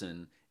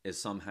person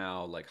is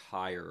somehow like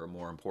higher or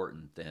more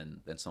important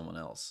than someone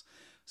else.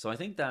 So I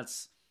think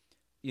that's,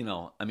 you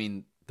know, I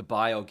mean, the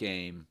bio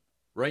game,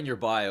 writing your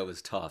bio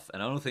is tough,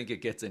 and I don't think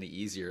it gets any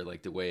easier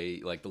like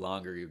the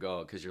longer you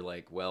go, because you're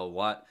like, well,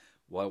 what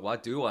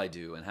do I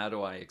do, and how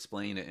do I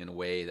explain it in a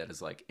way that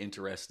is like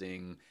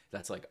interesting,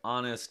 that's like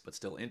honest but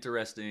still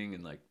interesting,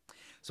 and like,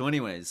 so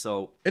anyways,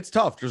 so it's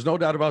tough. There's no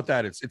doubt about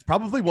that. It's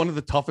probably one of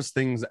the toughest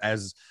things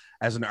as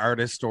an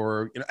artist,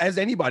 or, you know, as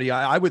anybody,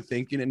 I would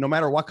think, you know, no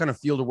matter what kind of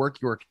field of work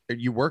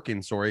you work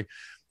in,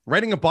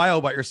 writing a bio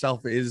about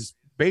yourself is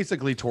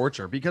basically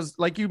torture, because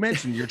like you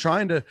mentioned, you're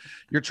trying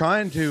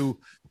to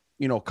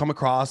you know, come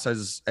across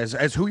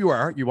as who you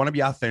are. You want to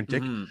be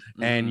authentic,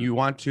 and you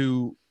want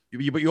to,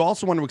 but you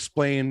also want to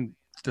explain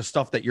the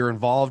stuff that you're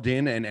involved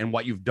in and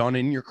what you've done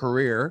in your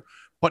career.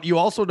 But you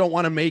also don't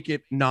want to make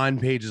it 9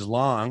 pages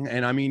long.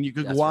 And I mean, you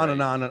could go on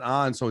and on and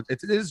on. So it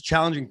is a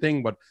challenging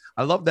thing, but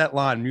I love that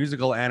line,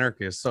 musical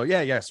anarchist. So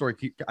yeah. Sorry,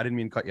 I didn't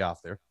mean to cut you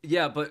off there.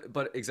 Yeah,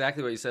 but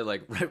exactly what you said,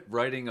 like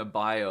writing a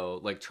bio,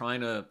 like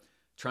trying to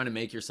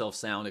make yourself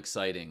sound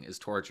exciting is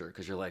torture,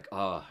 because you're like,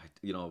 oh,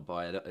 you know,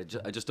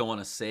 I just don't want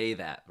to say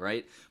that,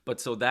 right?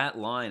 But so that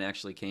line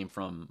actually came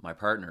from my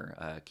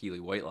partner, Keely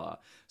Whitelaw.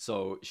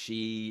 So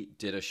she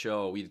did a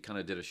show, we kind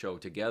of did a show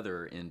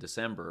together in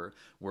December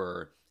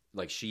where,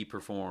 like, she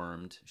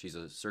performed, she's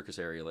a circus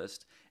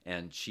aerialist,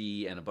 and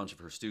she and a bunch of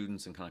her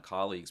students and kind of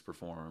colleagues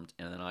performed,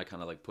 and then I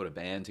kind of like put a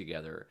band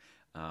together,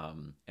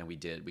 and we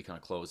kind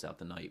of closed out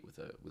the night with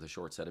a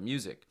short set of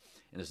music.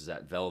 And this is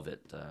at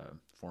Velvet,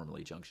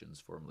 formerly Junctions,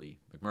 formerly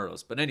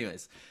McMurdo's. But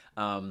anyways,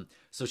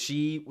 so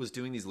she was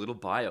doing these little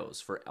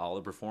bios for all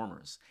the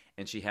performers,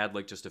 and she had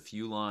like just a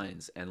few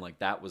lines, and like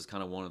that was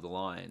kind of one of the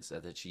lines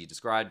that she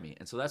described me.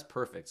 And so that's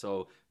perfect.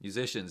 So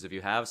musicians, if you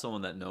have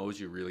someone that knows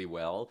you really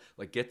well,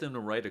 like get them to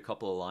write a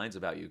couple of lines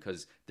about you,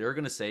 because they're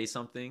gonna say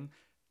something,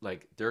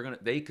 like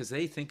because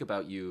they think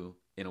about you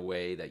in a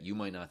way that you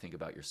might not think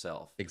about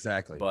yourself.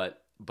 Exactly.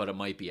 But it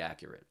might be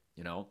accurate,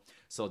 you know?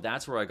 So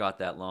that's where I got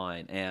that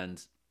line.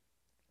 And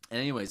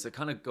anyways, it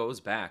kind of goes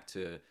back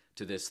to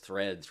this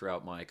thread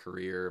throughout my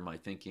career, my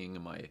thinking,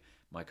 and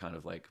my kind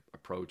of like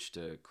approach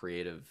to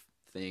creative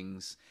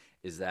things,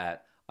 is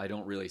that I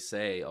don't really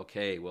say,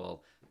 okay,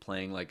 well,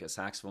 playing like a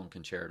saxophone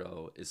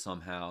concerto is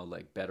somehow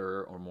like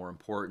better or more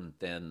important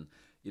than,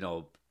 you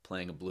know,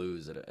 playing a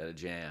blues at a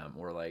jam,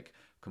 or like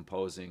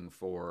composing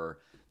for,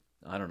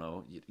 I don't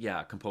know,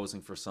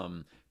 composing for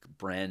some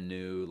brand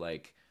new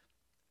like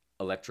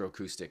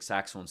electroacoustic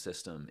saxophone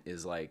system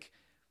is like,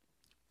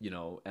 you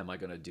know, am I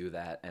going to do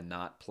that and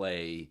not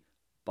play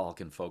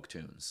Balkan folk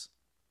tunes?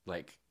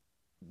 Like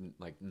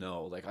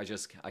no, like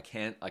I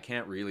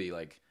can't really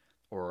like,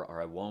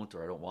 or I won't,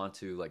 or I don't want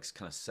to like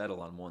kind of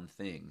settle on one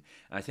thing.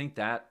 And I think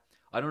that,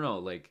 I don't know,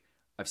 like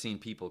I've seen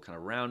people kind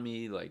of around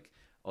me, like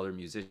other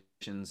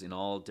musicians in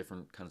all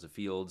different kinds of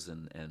fields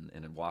and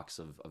in walks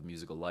of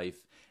musical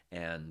life.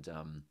 And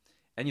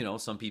you know,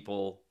 some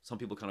people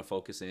kind of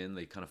focus in,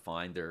 they kind of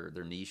find their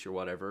niche or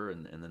whatever,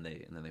 and then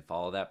they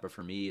follow that. But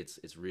for me,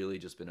 it's really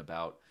just been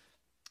about,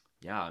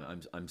 yeah,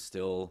 I'm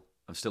still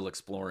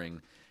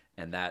exploring,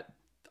 and that,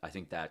 I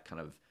think that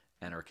kind of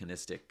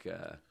anarchistic,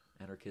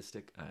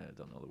 I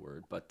don't know the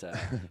word, but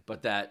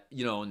but that,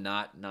 you know,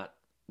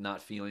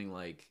 not feeling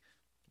like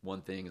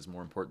one thing is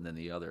more important than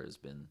the other has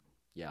been,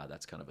 yeah,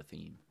 that's kind of a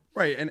theme.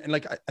 Right. And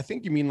like, I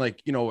think you mean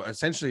like, you know,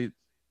 essentially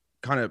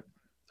kind of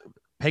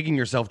pegging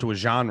yourself to a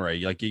genre,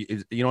 like, you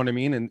know what I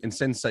mean? In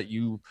sense that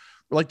you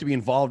like to be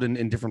involved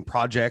in different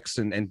projects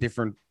and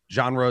different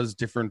genres,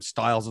 different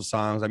styles of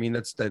songs. I mean,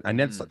 that's that. And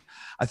that's,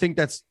 I think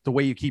that's the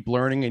way you keep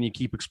learning and you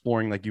keep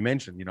exploring. Like you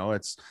mentioned, you know,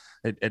 it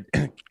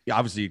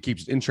obviously it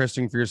keeps it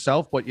interesting for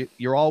yourself, but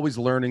you're always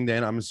learning.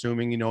 Then I'm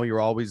assuming, you know, you're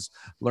always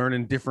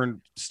learning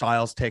different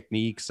styles,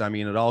 techniques. I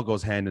mean, it all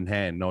goes hand in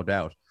hand, no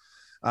doubt.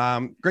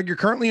 Greg, you're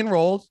currently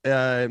enrolled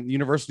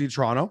University of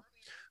Toronto.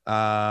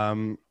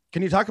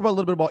 Can you talk about a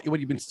little bit about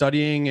what you've been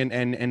studying?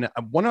 And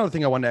one other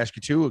thing I wanted to ask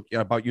you too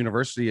about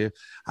university,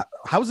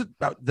 how is it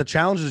about the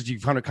challenges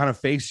you've kind of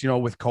faced, you know,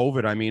 with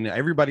COVID? I mean,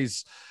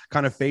 everybody's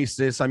kind of faced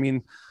this. I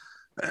mean,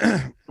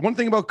 one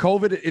thing about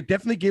COVID, it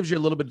definitely gives you a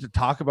little bit to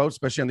talk about,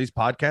 especially on these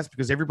podcasts,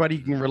 because everybody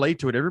can relate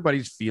to it.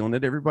 Everybody's feeling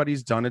it.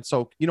 Everybody's done it.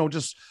 So, you know,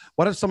 just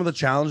what are some of the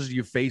challenges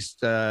you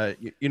faced,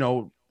 you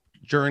know,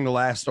 during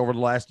over the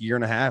last year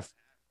and a half?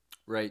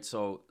 Right.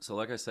 So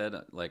like I said,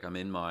 like I'm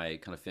in my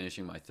kind of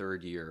finishing my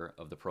third year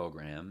of the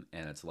program,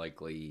 and it's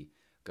likely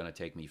going to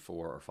take me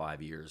 4 or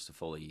 5 years to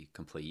fully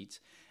complete.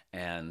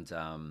 And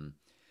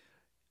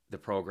the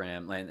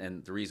program,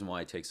 and the reason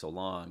why it takes so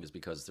long is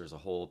because there's a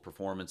whole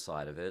performance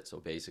side of it. So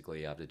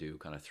basically, you have to do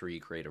kind of 3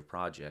 creative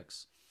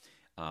projects,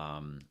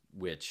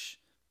 which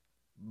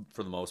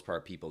for the most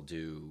part people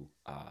do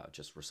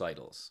just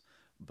recitals.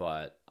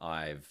 But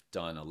I've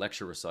done a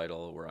lecture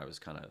recital where I was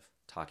kind of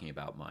talking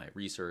about my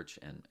research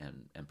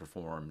and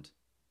performed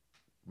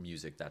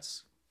music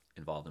that's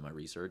involved in my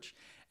research.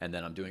 And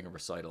then I'm doing a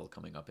recital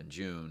coming up in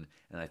June,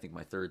 and I think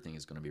my third thing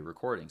is going to be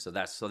recording. So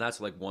that's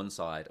like one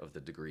side of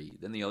the degree.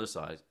 Then the other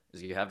side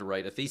is you have to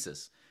write a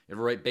thesis. You have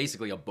to write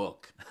basically a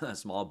book, a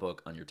small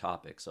book on your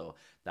topic. So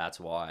that's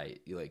why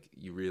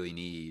you really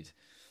need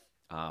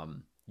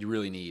 4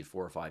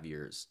 or 5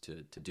 years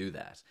to do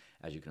that,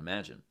 as you can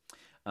imagine.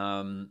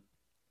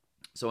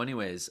 So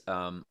anyways,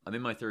 I'm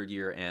in my third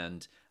year,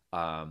 and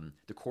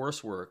the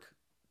coursework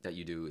that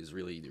you do is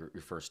really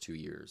your first 2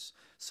 years.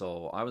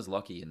 So I was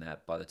lucky in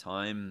that by the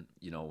time,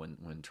 you know,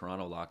 when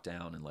Toronto locked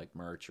down in like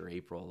March or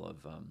April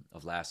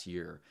of last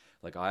year,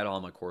 like I had all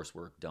my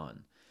coursework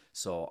done.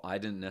 So I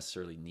didn't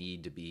necessarily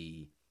need to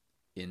be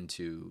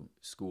into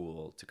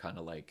school to kind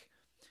of like,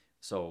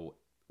 so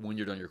when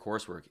you're done your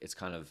coursework, it's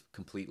kind of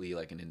completely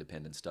like an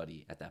independent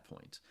study at that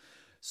point.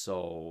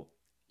 So,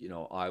 you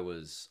know,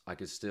 I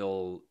could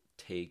still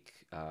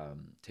take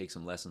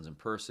some lessons in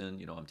person.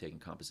 You know, I'm taking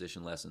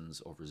composition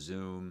lessons over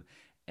Zoom,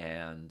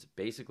 and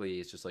basically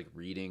it's just like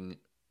reading,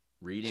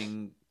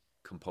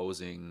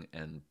 composing,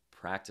 and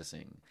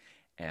practicing.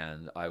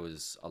 And I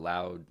was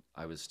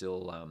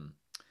still,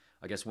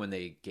 I guess when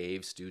they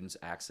gave students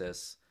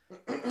access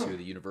to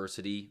the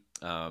university,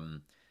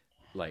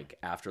 like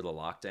after the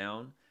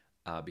lockdown,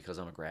 because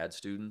I'm a grad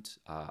student,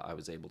 I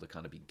was able to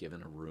kind of be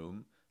given a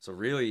room. So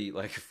really,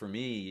 like for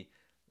me,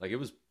 like it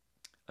was,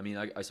 I mean,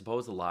 I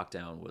suppose the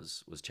lockdown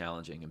was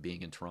challenging, and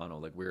being in Toronto,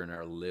 like we're in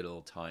our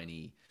little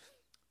tiny,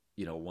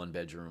 you know,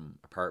 1-bedroom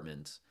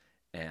apartment,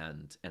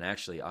 and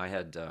actually I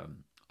had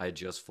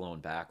just flown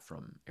back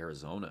from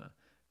Arizona,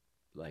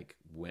 like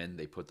when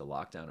they put the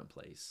lockdown in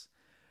place,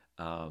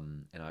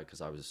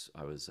 because I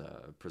was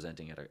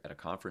presenting at a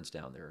conference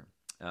down there,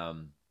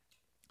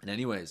 and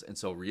anyways, and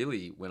so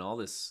really when all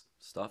this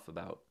stuff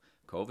about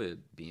COVID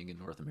being in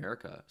North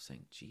America,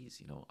 saying,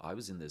 geez, you know, I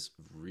was in this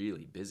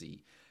really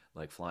busy,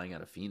 like flying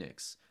out of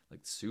Phoenix, like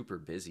super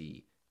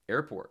busy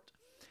airport.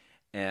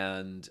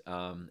 And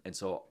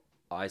so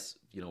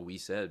we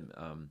said,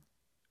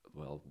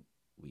 well,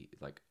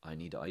 I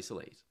need to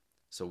isolate.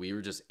 So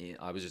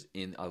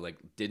I like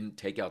didn't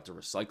take out the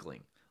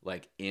recycling,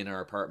 like in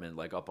our apartment,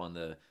 like up on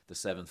the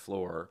 7th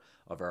floor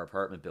of our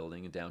apartment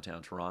building in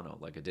downtown Toronto.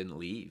 Like I didn't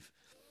leave.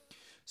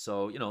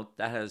 So, you know,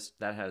 that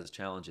has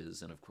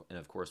challenges. And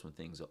of course, when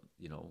things,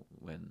 you know,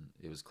 when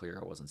it was clear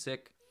I wasn't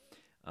sick,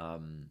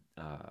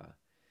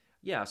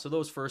 yeah, so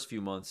those first few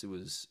months, it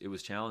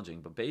was challenging,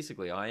 but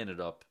basically I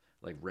ended up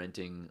like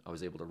I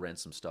was able to rent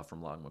some stuff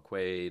from Long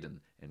McQuaid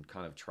and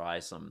kind of try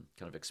some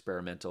kind of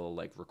experimental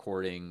like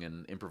recording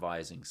and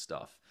improvising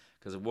stuff.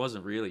 Because it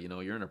wasn't really, you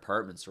know, you're in an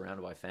apartment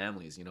surrounded by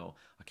families, you know,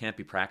 I can't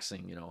be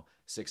practicing, you know,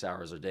 6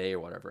 hours a day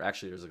or whatever.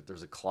 Actually,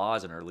 there's a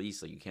clause in our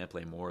lease that you can't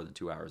play more than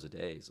 2 hours a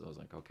day. So I was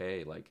like,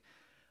 okay, like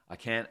I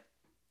can't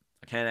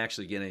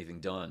actually get anything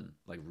done,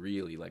 like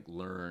really like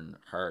learn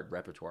hard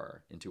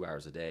repertoire in 2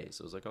 hours a day.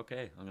 So I was like,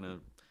 okay, I'm going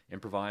to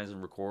improvise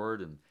and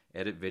record and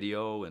edit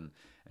video and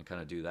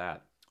kind of do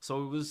that.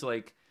 So it was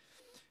like,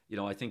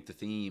 I think the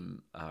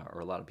theme, or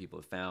a lot of people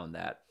have found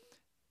that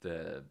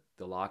the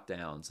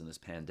lockdowns and this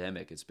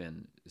pandemic, it's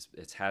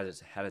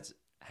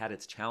had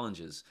its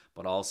challenges,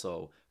 but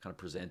also kind of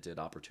presented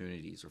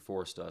opportunities or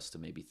forced us to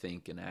maybe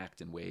think and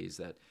act in ways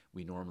that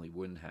we normally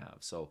wouldn't have.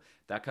 So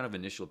that kind of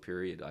initial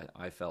period,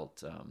 I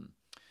felt,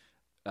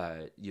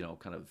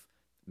 kind of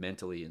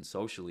mentally and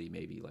socially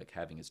maybe like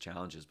having its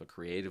challenges, but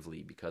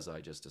creatively, because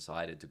I just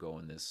decided to go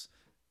in this,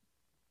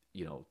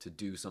 to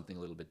do something a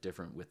little bit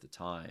different with the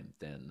time,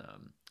 then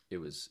it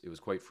was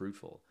quite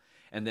fruitful.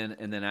 And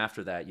then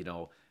after that,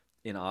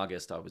 in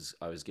August, I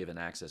was given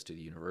access to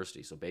the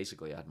university. So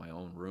basically, I had my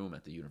own room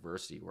at the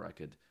university where I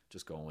could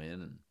just go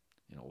in and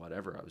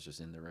whatever. I was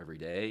just in there every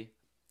day,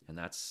 and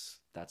that's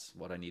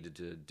what I needed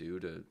to do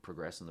to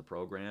progress in the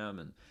program.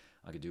 And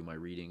I could do my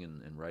reading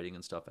and writing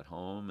and stuff at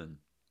home, and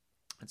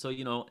so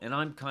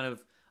and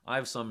I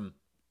have some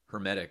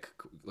hermetic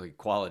like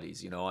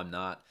qualities. I'm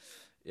not.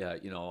 Yeah,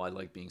 I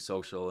like being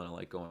social and I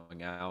like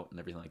going out and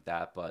everything like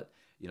that. But,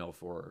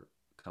 for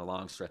kind of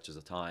long stretches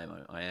of time,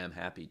 I am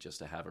happy just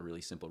to have a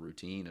really simple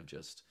routine of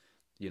just,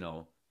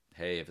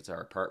 hey, if it's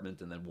our apartment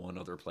and then one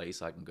other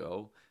place I can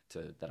go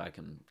to that I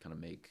can kind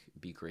of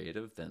be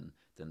creative, then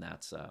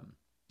that's, then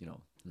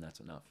that's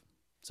enough.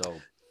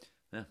 So,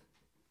 yeah.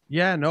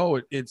 Yeah,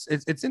 no,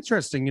 it's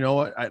interesting.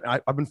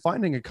 I've been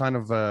finding a kind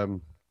of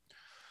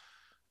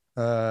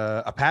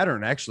a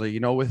pattern actually,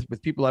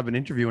 with people I've been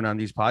interviewing on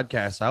these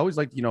podcasts. I always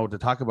like, to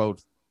talk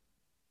about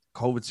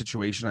COVID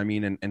situation. I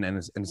mean,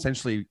 and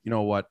essentially,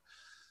 what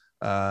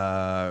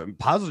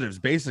positives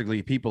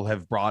basically people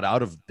have brought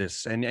out of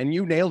this, and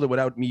you nailed it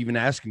without me even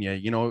asking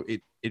you.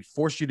 It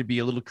forced you to be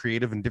a little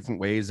creative in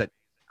different ways that,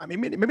 I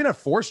mean, maybe not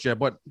forced you,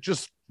 but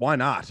just why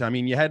not? I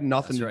mean, you had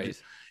nothing That's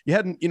right. you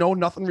hadn't,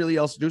 nothing really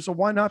else to do. So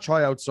why not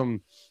try out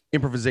some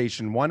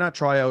improvisation? Why not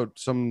try out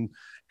some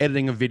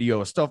editing a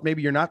video, stuff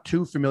maybe you're not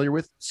too familiar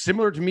with?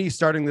 Similar to me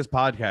starting this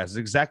podcast is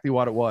exactly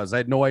what it was. I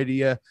had no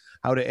idea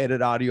how to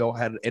edit audio,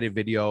 how to edit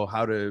video,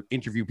 how to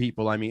interview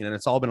people. I mean, and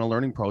it's all been a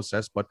learning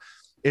process, but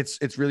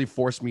it's really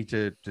forced me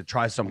to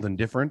try something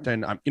different.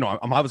 And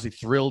I'm obviously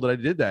thrilled that I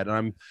did that.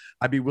 And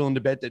I'd be willing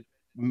to bet that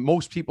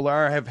most people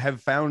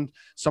have found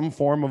some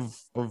form of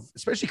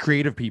especially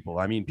creative people.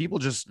 I mean, people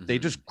just they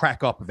just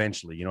crack up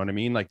eventually. You know what I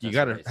mean? Like you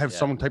got to have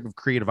some type of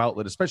creative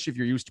outlet, especially if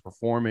you're used to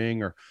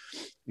performing or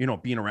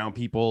being around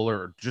people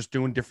or just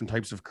doing different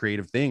types of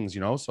creative things.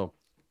 So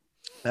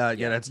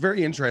that's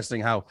very interesting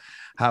how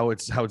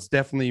it's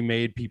definitely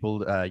made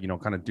people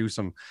kind of do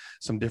some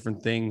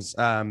different things.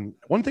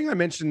 One thing I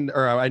mentioned,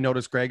 or I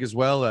noticed, Greg, as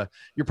well,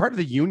 you're part of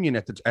the union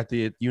at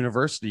the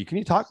university. Can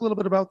you talk a little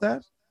bit about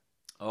that?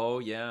 Oh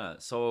yeah.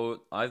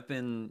 So I've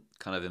been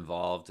kind of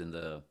involved in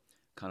the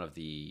kind of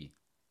the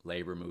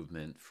labor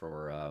movement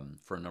for a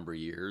number of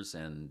years,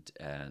 and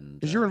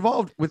Because you're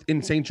involved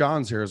in St.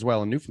 John's here as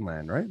well in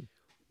Newfoundland, right?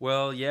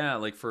 well, yeah,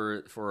 like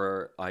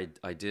I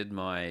did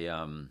my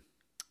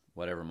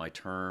my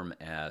term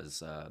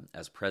as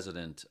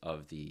president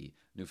of the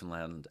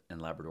Newfoundland and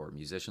Labrador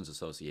Musicians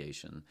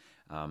Association,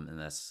 and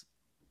that's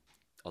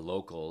a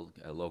local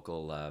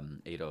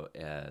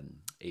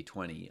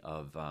 820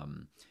 of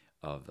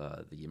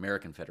the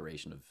American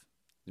Federation of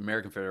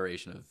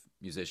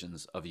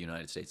Musicians of the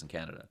United States and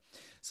Canada.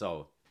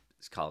 So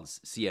it's called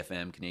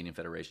CFM, Canadian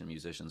Federation of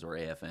Musicians, or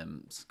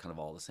AFM. It's kind of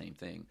all the same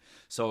thing.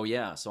 So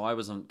yeah, so I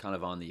was kind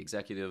of on the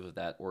executive of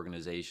that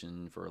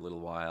organization for a little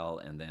while,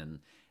 and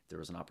then there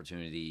was an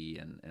opportunity,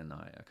 and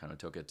I kind of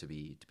took it to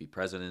be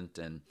president,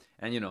 and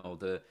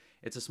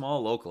it's a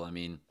small local. I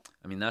mean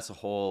that's a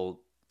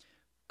whole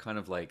kind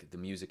of like the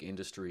music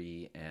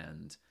industry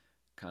and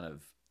kind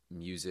of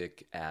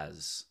music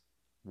as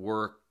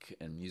work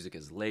and music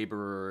as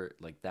labor,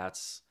 like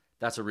that's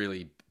a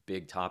really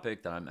big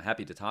topic that I'm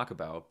happy to talk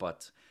about.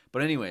 But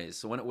anyways,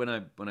 so when I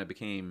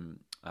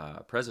became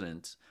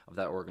president of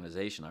that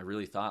organization, I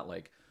really thought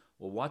like,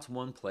 well, what's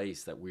one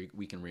place that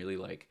we can really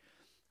like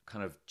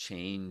kind of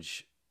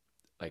change,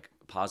 like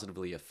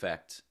positively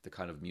affect the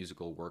kind of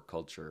musical work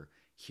culture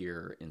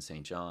here in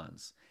St.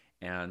 John's?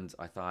 And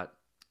I thought,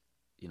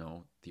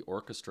 the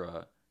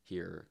orchestra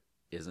here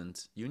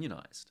isn't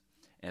unionized,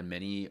 and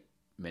many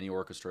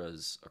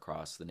orchestras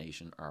across the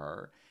nation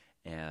are.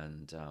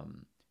 And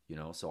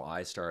so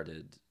I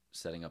started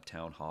setting up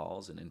town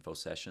halls and info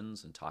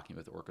sessions and talking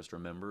with orchestra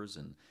members,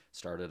 and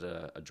started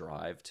a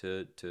drive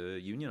to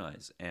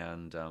unionize.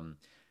 And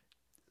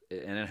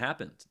it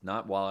happened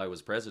not while I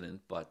was president,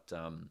 but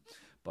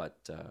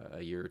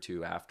a year or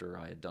two after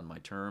I had done my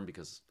term,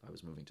 because I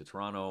was moving to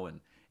Toronto,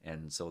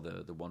 and so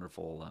the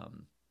wonderful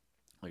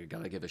I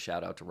got to give a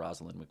shout out to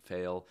Rosalind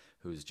McPhail,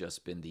 who's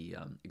just been the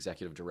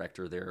executive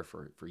director there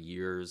for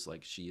years.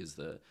 Like she is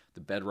the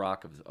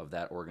bedrock of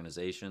that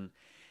organization.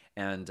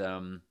 And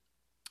and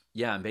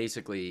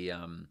basically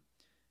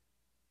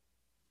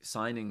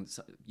signing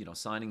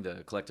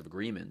the collective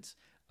agreement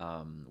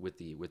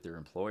with their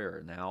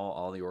employer. Now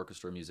all the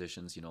orchestra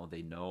musicians,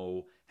 they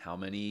know how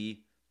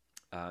many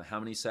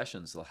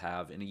sessions they'll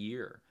have in a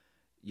year.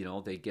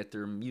 They get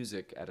their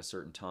music at a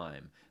certain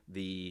time.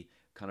 The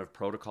kind of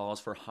protocols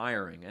for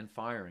hiring and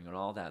firing and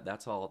all that.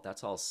 That's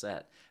all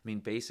set. I mean,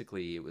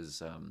 basically, it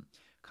was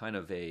kind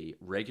of a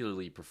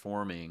regularly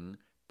performing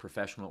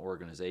professional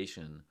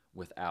organization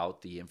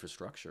without the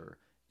infrastructure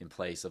in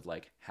place of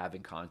like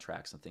having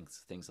contracts and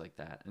things like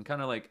that. And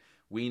kind of like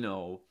we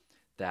know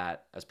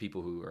that as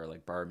people who are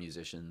like bar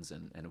musicians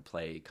and who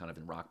play kind of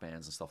in rock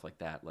bands and stuff like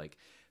that, like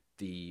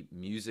the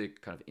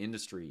music kind of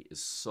industry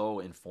is so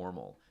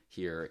informal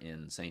here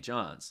in St.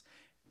 John's,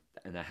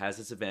 and that has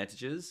its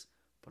advantages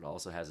but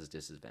also has its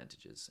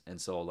disadvantages. And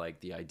so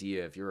like the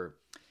idea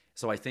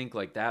so I think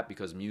like that,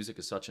 because music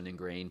is such an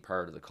ingrained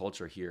part of the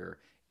culture here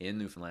in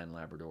Newfoundland and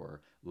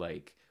Labrador,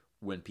 like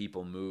when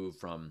people move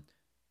from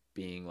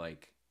being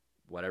like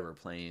whatever,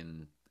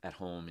 playing at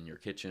home in your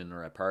kitchen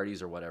or at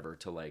parties or whatever,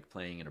 to like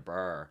playing in a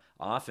bar,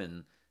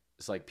 often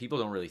it's like people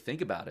don't really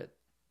think about it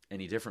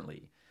any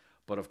differently.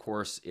 But of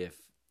course, if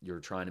you're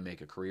trying to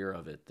make a career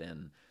of it,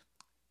 then,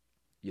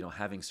 you know,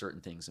 having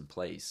certain things in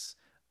place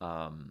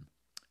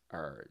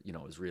are, you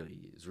know, is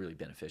really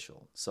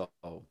beneficial. So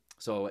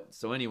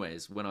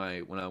anyways, when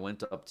I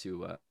went up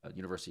to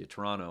University of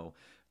Toronto,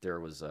 there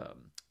was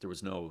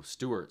no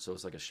steward, so it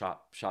was like a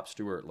shop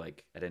steward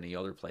like at any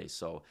other place.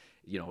 So,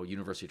 you know,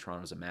 University of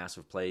Toronto is a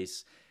massive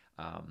place.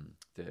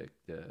 The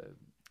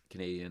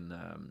Canadian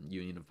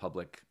Union of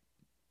Public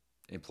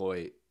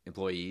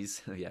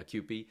Employees, yeah,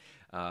 CUPE,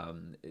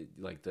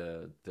 like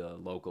the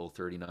local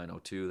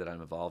 3902 that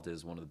I'm involved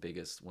is one of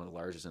the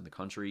largest in the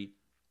country.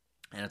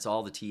 And it's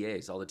all the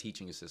TAs, all the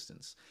teaching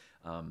assistants,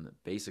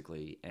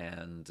 basically.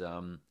 And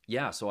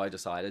so I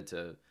decided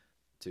to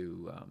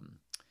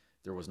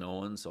there was no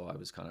one, so I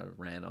was kind of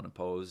ran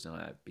unopposed, and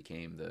I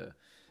became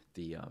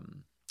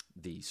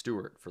the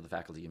steward for the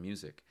Faculty of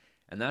Music.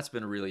 And that's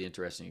been a really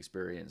interesting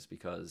experience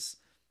because,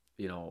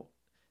 you know,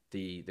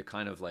 the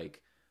kind of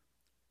like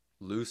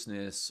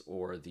looseness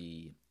or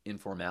the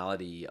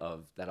informality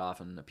of that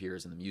often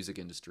appears in the music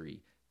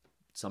industry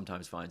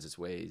sometimes finds its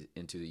way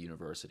into the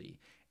university.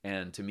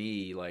 And to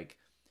me, like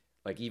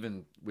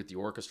even with the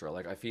orchestra,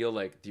 like I feel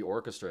like the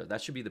orchestra,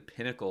 that should be the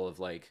pinnacle of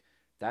like,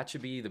 that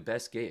should be the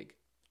best gig,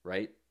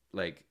 right?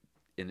 Like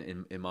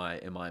in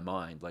my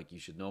mind, like you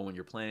should know when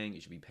you're playing, you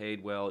should be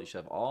paid well, you should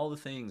have all the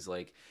things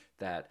like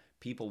that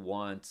people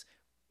want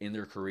in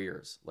their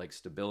careers, like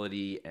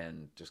stability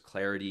and just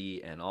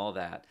clarity and all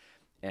that.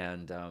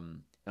 And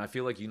I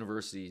feel like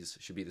universities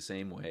should be the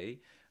same way,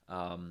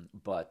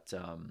 but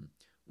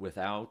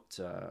without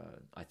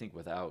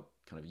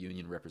kind of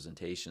union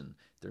representation,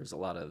 there's a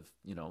lot of,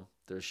 you know,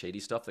 there's shady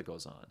stuff that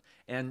goes on,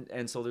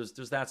 and so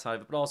there's that side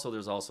of it, but also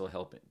there's also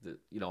helping.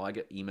 You know, I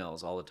get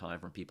emails all the time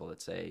from people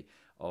that say,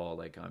 oh,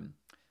 like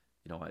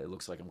you know, it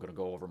looks like I'm going to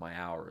go over my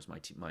hours,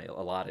 my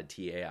allotted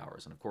TA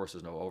hours, and of course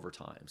there's no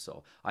overtime.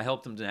 So I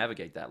help them to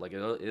navigate that. Like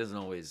it isn't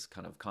always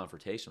kind of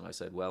confrontational. I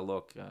said, well,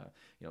 look,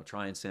 you know,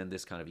 try and send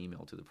this kind of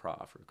email to the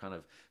prof, or kind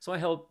of. So I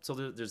help. So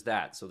there's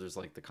that. So there's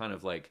like the kind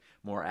of like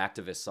more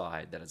activist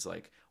side that is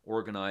like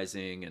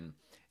organizing and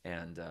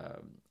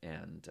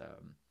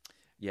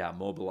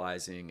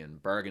mobilizing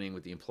and bargaining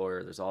with the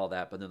employer. There's all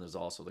that, but then there's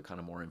also the kind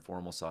of more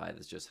informal side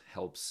that just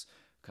helps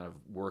kind of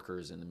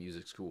workers in the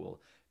music school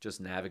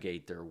just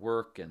navigate their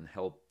work and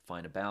help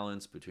find a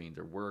balance between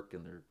their work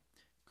and their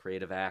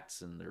creative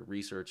acts and their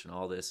research and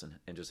all this,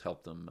 and just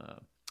help them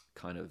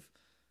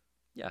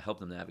help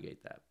them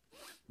navigate that.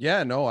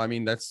 Yeah, no, I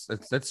mean, that's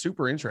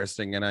super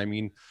interesting. And I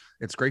mean,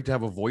 it's great to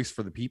have a voice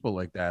for the people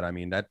like that. I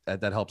mean, that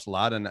helps a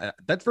lot. And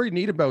that's very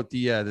neat about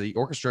the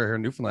orchestra here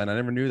in Newfoundland. I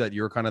never knew that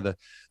you were kind of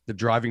the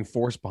driving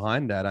force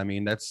behind that. I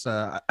mean, that's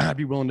I'd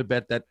be willing to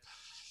bet that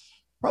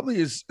probably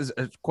is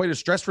quite a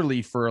stress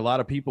relief for a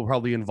lot of people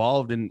probably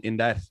involved in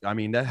that. I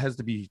mean, that has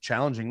to be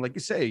challenging. Like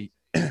you say,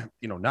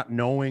 you know, not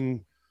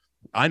knowing,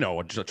 I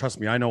know, trust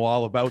me, I know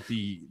all about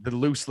the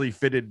loosely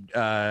fitted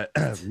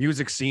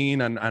music scene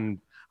and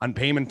on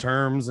payment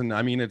terms. And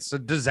I mean, it's a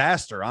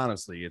disaster.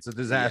 Honestly, it's a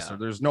disaster.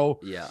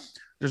 Yeah.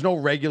 There's no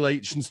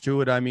regulations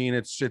to it. I mean,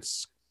 it's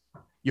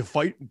you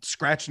fight,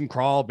 scratch and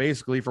crawl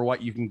basically for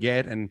what you can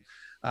get. And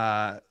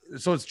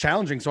so it's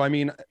challenging. So, I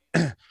mean,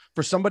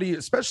 for somebody,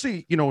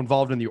 especially, you know,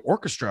 involved in the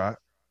orchestra,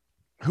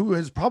 who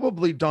has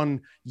probably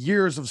done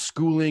years of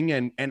schooling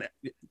and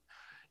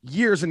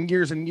years and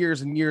years and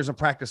years and years of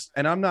practice.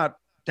 And I'm not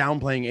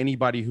downplaying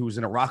anybody who's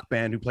in a rock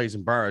band who plays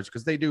in bars,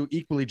 because they do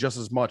equally just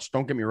as much.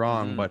 Don't get me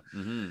wrong,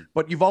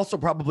 but you've also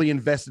probably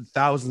invested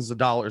thousands of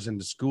dollars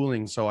into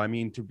schooling. So, I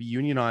mean, to be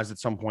unionized at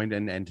some point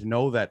and to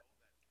know that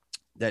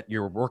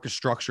your work is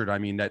structured, I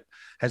mean, that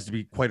has to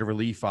be quite a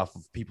relief off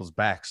of people's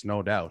backs,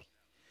 no doubt.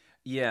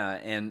 Yeah,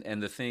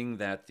 and the thing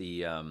that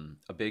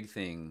a big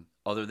thing,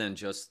 other than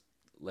just,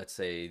 let's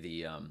say,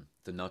 the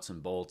nuts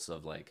and bolts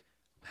of like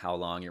how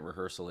long your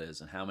rehearsal is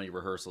and how many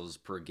rehearsals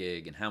per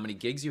gig and how many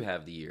gigs you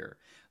have the year.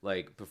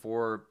 Like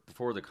before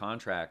the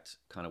contract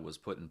kind of was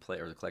put in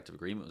place, or the collective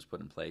agreement was put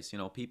in place, you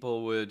know,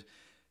 people would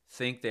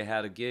think they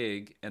had a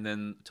gig and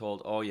then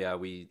told, oh yeah,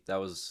 that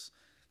was,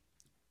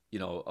 you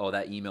know, oh,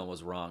 that email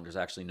was wrong. There's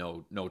actually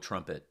no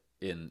trumpet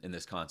in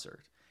this concert.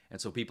 And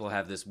so people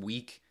have this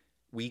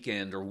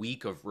weekend or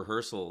week of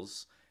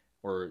rehearsals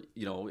or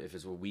if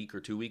it's a week or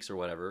 2 weeks or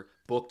whatever,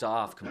 booked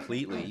off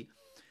completely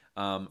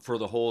for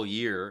the whole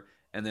year,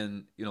 and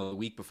then the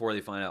week before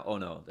they find out, oh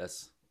no,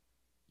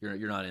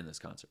 you're not in this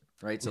concert,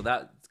 right? So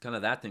that kind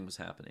of that thing was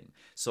happening.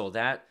 So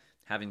that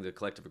having the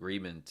collective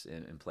agreement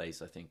in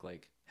place, I think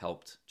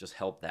helped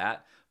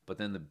that. But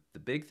then the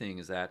big thing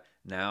is that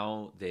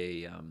now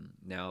the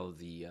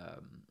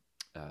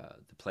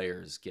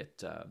players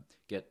get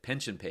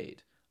pension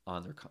paid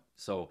on their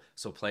so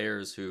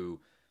players who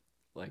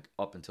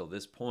up until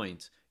this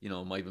point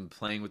might have been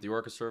playing with the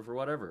orchestra for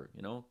whatever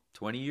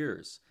 20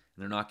 years,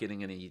 and they're not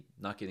getting any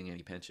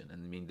pension.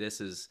 And I mean,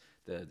 this is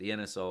the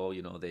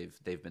NSO.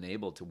 They've been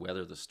able to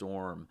weather the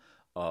storm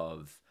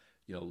of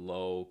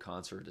low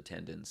concert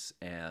attendance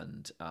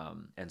and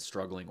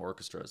struggling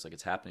orchestras.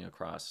 It's happening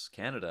across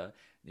Canada.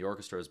 The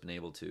orchestra has been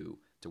able to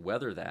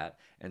weather that,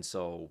 and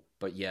so,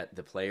 but yet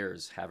the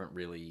players haven't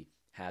really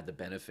had the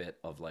benefit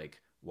of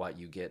what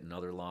you get in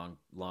other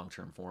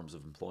long-term forms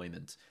of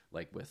employment,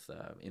 with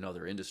in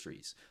other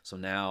industries. So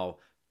now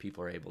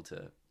people are able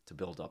to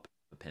build up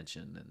a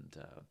pension,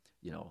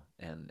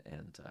 and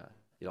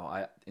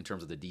I, in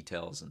terms of the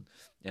details and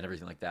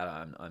everything like that,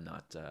 I'm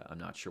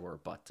not sure,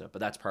 but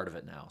that's part of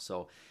it now.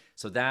 So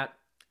that,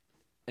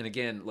 and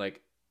again,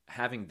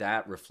 having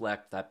that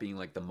reflect that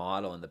being the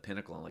model and the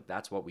pinnacle, and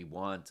that's what we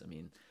want. I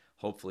mean,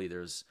 hopefully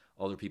there's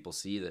other people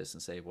see this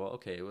and say, well,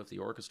 okay, well, if the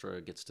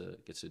orchestra gets to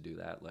do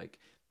that,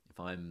 if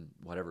I'm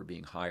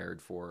being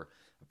hired for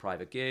a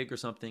private gig or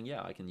something,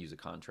 yeah, I can use a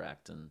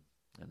contract and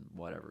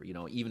whatever,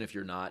 even if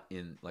you're not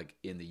in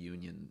the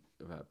union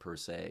per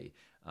se,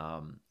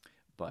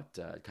 but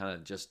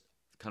kind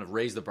of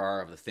raise the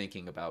bar of the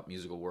thinking about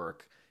musical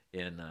work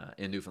in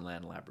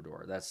Newfoundland and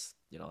Labrador. That's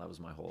that was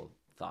my whole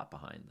thought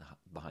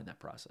behind that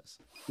process.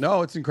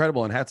 No, it's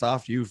incredible, and hats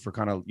off to you for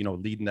kind of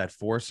leading that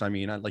force. I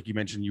mean, like you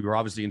mentioned, you were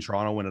obviously in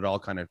Toronto when it all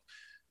kind of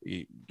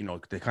they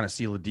kind of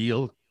seal a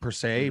deal per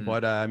se, Mm-hmm.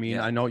 but I mean,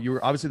 Yeah. I know you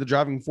were obviously the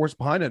driving force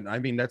behind it. I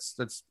mean,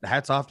 that's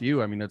hats off to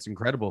you. I mean, that's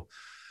incredible.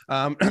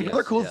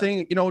 Another cool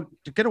thing, to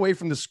get away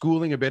from the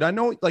schooling a bit. I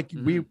know,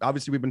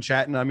 Mm-hmm. we've been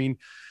chatting. I mean,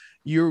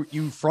 you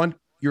front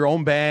your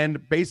own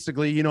band,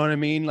 basically, you know what I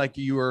mean?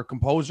 You were a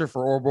composer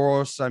for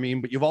Ouroboros. I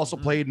mean, but you've also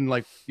Mm-hmm. played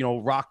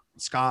in rock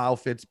ska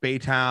outfits,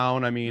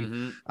 Baytown. I mean,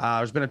 Mm-hmm.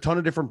 there's been a ton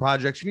of different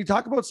projects. Can you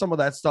talk about some of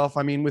that stuff?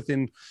 I mean,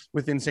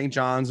 within St.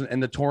 John's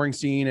and the touring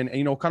scene, and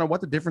kind of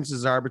what the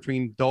differences are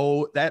between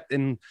that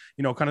and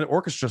kind of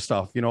orchestra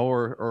stuff,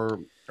 or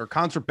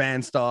concert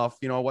band stuff,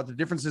 what the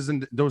differences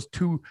in those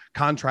two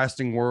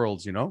contrasting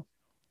worlds,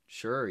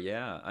 Sure.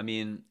 Yeah. I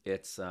mean,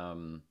 it's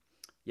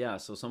yeah.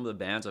 So some of the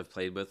bands I've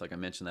played with, like I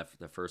mentioned, that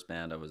the first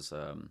band I was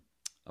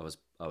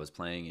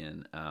playing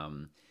in.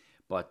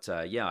 But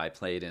yeah, I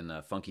played in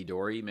Funky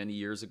Dory many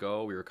years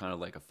ago. We were kind of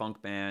like a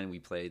funk band. We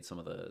played some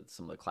of the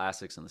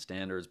classics and the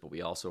standards, but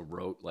we also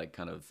wrote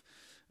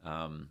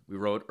we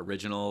wrote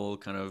original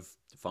kind of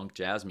funk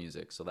jazz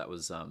music. So that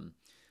was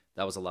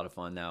a lot of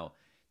fun. Now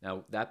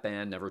that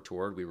band never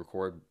toured. We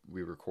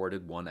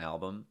recorded one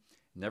album,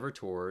 never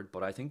toured.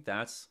 But I think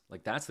that's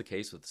the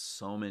case with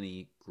so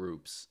many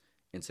groups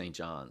in St.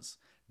 John's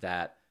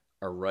that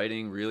are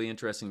writing really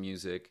interesting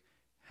music,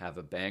 have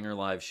a banger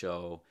live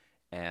show,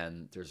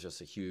 and there's just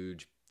the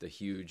huge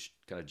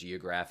kind of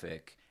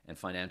geographic and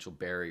financial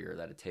barrier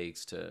that it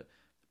takes to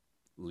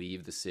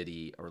leave the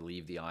city or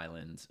leave the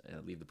island,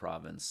 leave the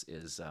province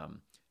is,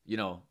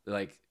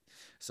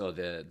 so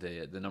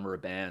the number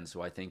of bands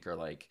who I think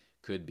are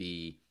could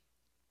be,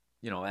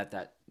 at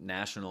that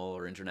national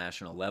or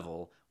international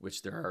level,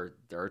 which there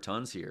are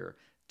tons here,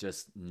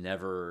 just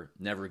never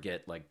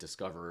get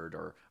discovered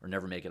or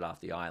never make it off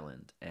the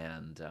island.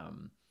 And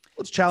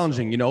it's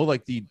challenging, so,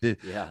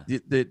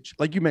 the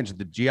like you mentioned,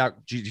 the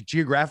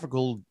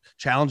geographical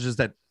challenges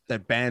that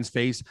bands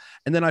face.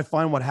 And then I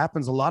find what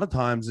happens a lot of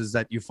times is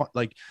that you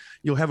find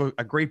you'll have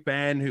a great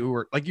band who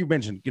are, like you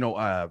mentioned,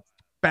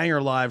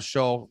 banger live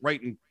show,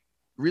 writing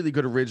really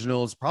good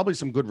originals, probably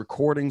some good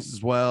recordings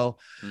as well.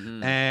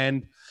 mm-hmm.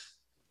 And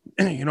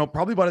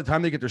probably by the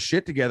time they get their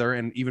shit together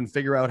and even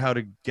figure out how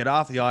to get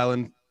off the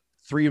island,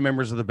 3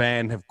 members of the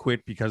band have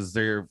quit because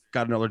they've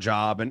got another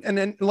job, and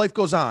then life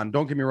goes on.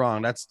 Don't get me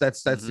wrong. That's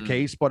Mm-hmm. the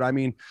case. But I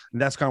mean,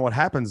 that's kind of what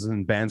happens,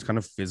 and bands kind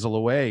of fizzle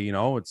away.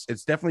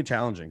 It's definitely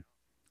challenging.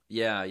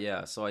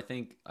 Yeah. So I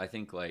think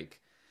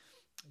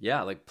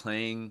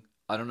playing,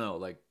 I don't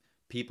know,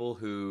 people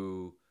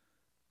who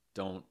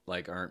don't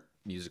aren't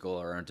musical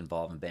or aren't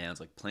involved in bands,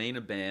 playing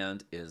a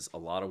band is a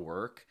lot of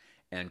work,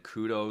 and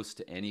kudos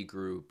to any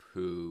group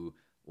who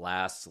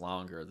lasts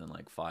longer than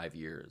 5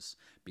 years,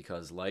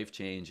 because life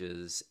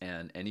changes,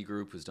 and any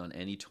group who's done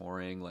any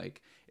touring,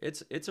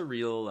 it's a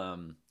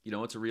real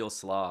it's a real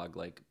slog,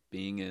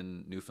 being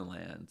in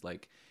Newfoundland.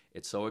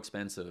 It's so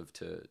expensive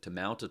to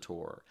mount a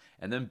tour,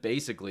 and then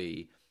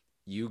basically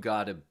you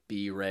got to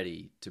be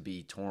ready to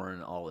be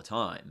touring all the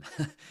time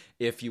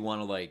if you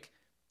want to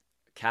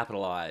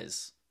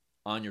capitalize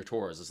on your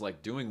tours. It's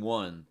doing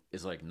one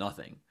is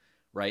nothing,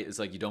 right? It's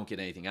you don't get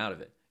anything out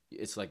of it.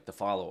 It's the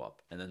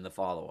follow-up and then the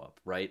follow-up,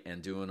 right?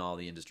 And doing all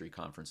the industry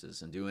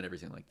conferences and doing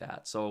everything like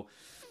that. So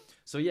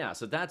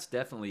so that's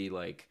definitely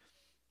like,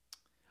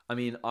 I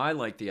mean, I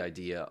like the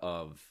idea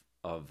of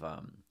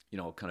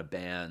kind of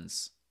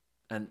bands,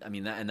 and I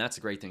mean and that's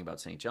a great thing about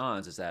St.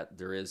 John's, is that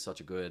there is such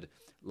a good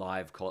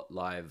live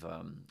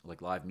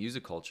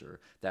music culture,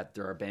 that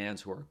there are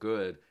bands who are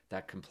good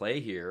that can play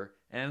here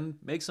and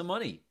make some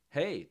money.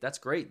 Hey, that's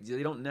great.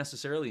 They don't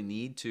necessarily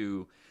need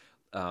to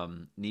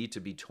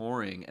be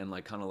touring and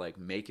like kind of like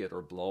make it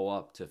or blow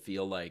up to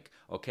feel like,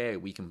 okay,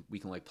 we can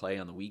like play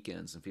on the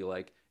weekends and feel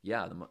like,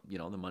 yeah,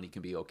 the money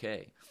can be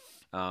okay.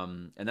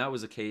 And that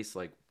was a case,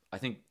 like, I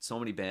think so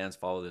many bands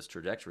follow this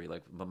trajectory.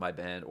 Like my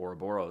band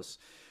Ouroboros,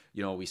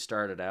 we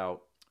started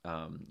out,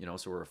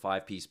 so we're a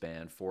 5-piece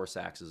band, 4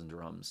 saxes and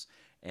drums,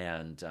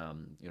 and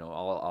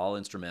all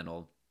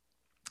instrumental.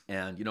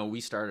 And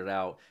we started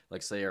out,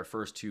 like, say our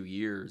first 2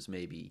 years,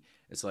 maybe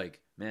it's like,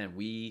 man,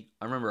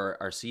 I remember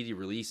our CD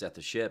release at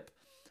the Ship,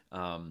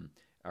 for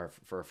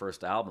our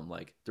first album,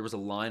 like there was a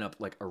lineup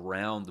like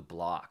around the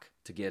block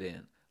to get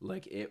in.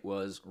 Like it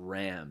was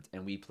rammed,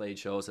 and we played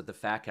shows at the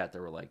Fat Cat that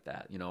were like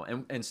that,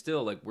 and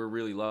still, like, we're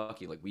really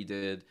lucky. Like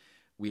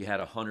we had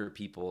 100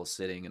 people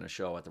sitting in a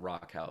show at the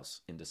Rock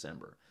House in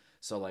December.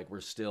 So like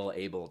we're still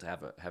able to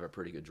have a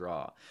pretty good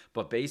draw.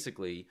 But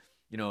basically,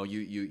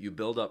 you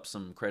build up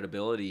some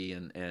credibility,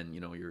 and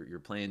you're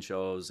playing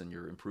shows and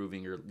you're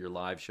improving your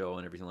live show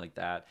and everything like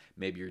that.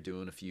 Maybe you're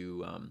doing a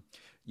few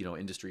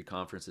industry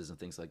conferences and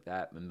things like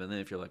that. And then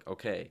if you're like,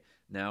 okay,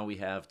 now we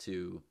have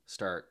to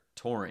start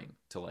touring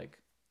to like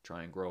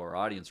try and grow our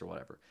audience or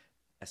whatever.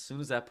 As soon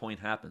as that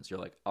point happens, you're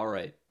like, all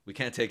right, we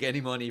can't take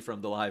any money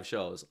from the live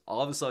shows.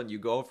 All of a sudden you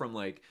go from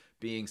like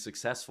being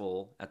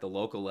successful at the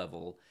local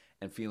level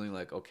and feeling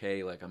like,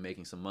 okay, like I'm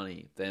making some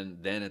money. Then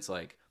it's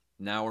like,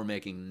 now we're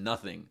making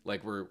nothing.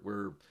 Like we're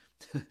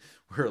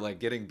we're like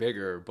getting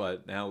bigger,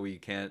 but now we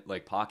can't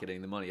like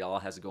pocketing the money. All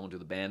has to go into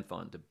the band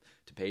fund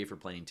to pay for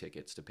plane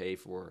tickets, to pay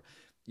for,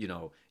 you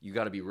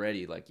got to be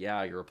ready. Like,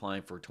 yeah, you're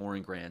applying for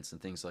touring grants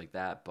and things like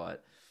that,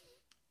 but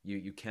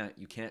you can't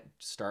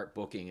start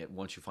booking it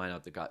once you find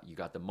out that you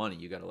got the money.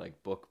 You got to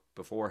like book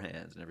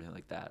beforehand and everything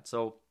like that.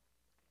 So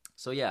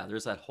yeah,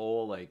 there's that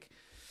whole like,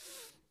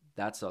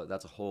 that's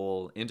a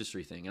whole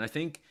industry thing. And I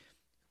think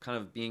kind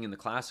of being in the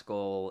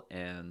classical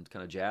and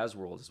kind of jazz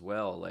world as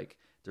well, like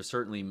there's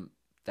certainly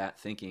that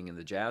thinking in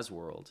the jazz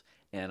world.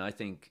 And I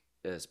think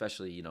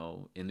especially,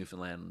 in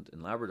Newfoundland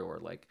and Labrador,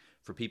 like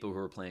for people who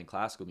are playing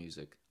classical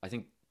music, I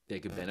think they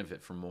could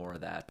benefit from more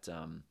of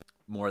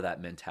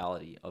that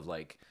mentality of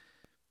like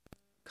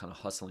kind of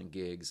hustling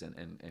gigs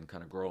and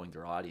kind of growing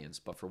their audience.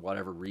 But for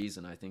whatever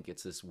reason, I think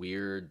it's this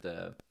weird,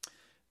 the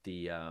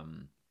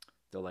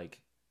like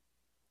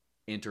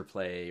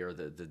interplay or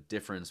the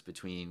difference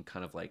between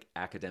kind of like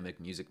academic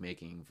music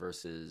making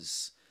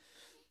versus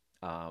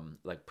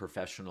like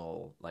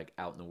professional, like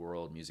out in the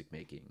world music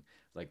making.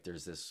 Like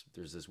there's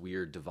this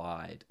weird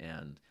divide,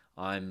 and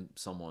I'm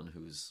someone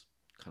who's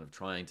kind of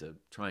trying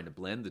to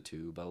blend the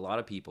two. But a lot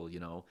of people,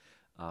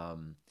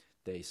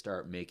 they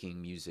start making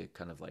music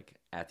kind of like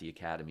at the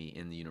academy,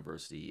 in the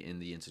university, in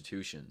the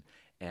institution,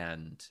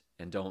 and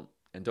don't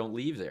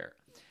leave there.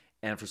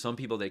 And for some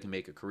people, they can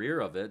make a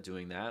career of it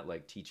doing that,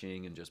 like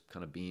teaching and just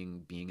kind of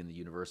being in the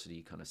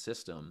university kind of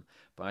system.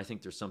 But I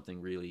think there's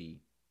something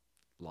really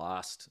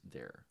lost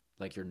there.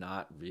 Like you're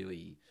not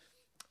really,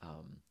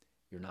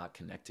 you're not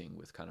connecting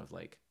with kind of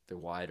like the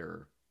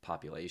wider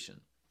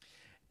population.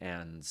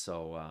 And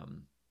so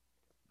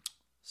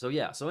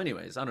yeah. So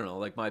anyways, I don't know,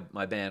 like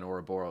my band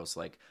Ouroboros,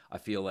 like I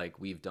feel like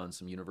we've done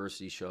some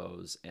university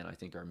shows, and I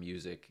think our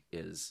music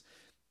is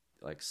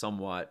like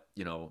somewhat,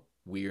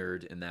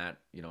 weird in that,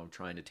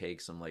 trying to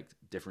take some like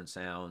different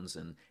sounds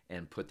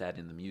and put that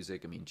in the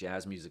music. I mean,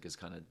 jazz music has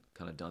kind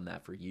of done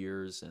that for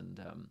years,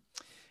 and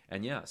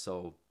yeah.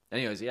 So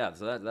anyways, yeah.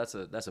 So that's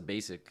a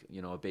basic,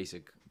 a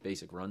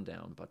basic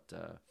rundown.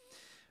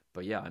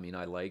 But yeah, I mean,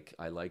 I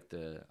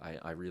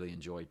really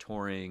enjoy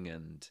touring,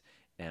 and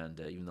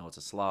even though it's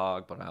a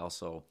slog, but I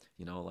also,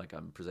 like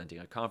I'm presenting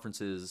at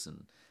conferences,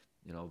 and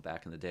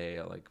back in the day,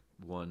 I like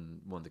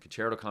won the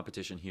concerto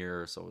competition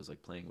here, so I was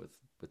like playing with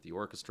the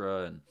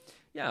orchestra, and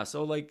yeah,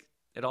 so like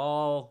it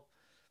all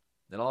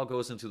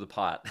goes into the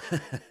pot.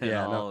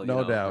 Yeah,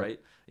 no doubt, right?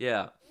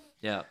 Yeah.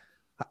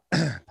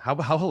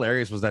 How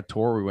hilarious was that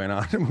tour we went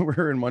on? We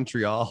were in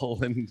Montreal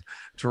and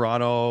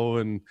Toronto,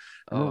 and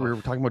we were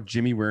talking about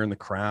Jimmy wearing the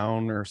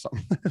crown or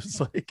something. It's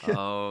like,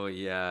 oh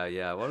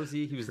yeah. What was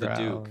he? He was the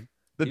Duke.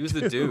 He was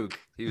the Duke.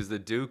 He was the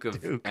Duke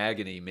of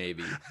Agony,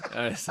 maybe.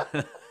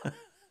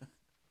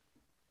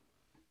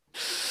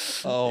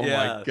 Oh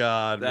yeah, my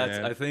God,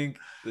 man. I think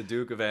the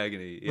Duke of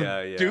Agony.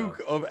 Yeah.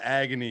 Duke of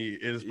Agony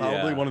is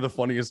probably one of the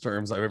funniest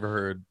terms I've ever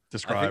heard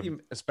described,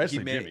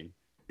 especially Jimmy.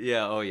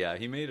 Yeah. Oh yeah.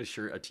 He made a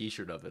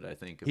T-shirt of it, I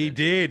think. He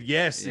did.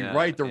 Yes. Yeah, you're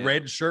right. The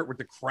red shirt with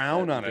the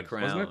crown on it.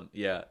 Crown. Wasn't it?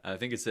 Yeah. I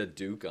think it said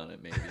Duke on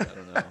it. Maybe.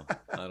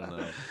 I don't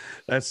know.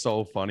 That's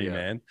so funny,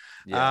 man.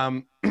 Yeah.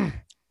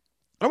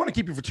 I don't want to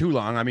keep you for too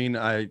long. I mean,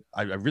 I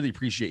really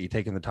appreciate you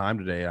taking the time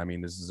today. I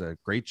mean, this is a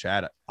great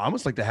chat. I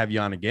almost like to have you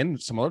on again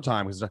some other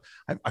time, because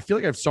I feel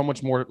like I have so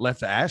much more left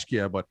to ask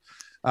you, but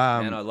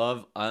Man, I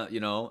love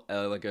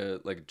like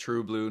a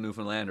true blue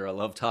Newfoundlander. I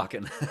love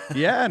talking.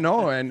 Yeah,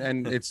 no,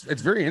 and it's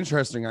very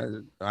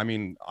interesting. I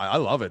mean, I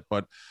love it,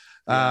 but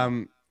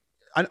Yeah.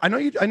 I know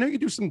you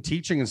do some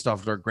teaching and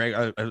stuff there, Greg.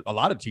 A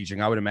lot of teaching,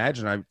 I would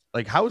imagine.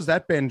 How has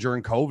that been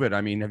during COVID?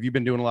 I mean, have you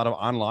been doing a lot of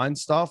online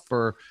stuff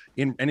or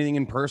in anything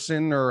in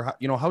person, or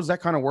how's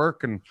that kind of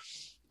work? And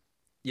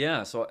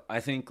Yeah, so I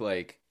think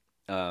like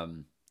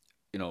um,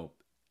 you know,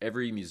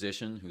 every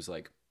musician who's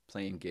like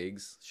playing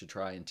gigs should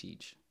try and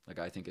teach. Like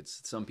I think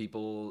it's some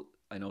people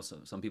I know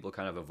some people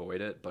kind of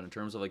avoid it, but in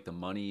terms of like the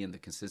money and the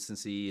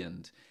consistency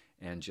and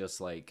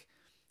just like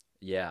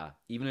yeah,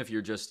 even if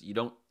you're just you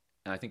don't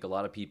and I think a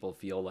lot of people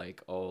feel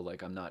like, oh,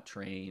 like I'm not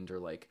trained or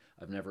like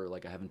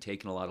I haven't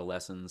taken a lot of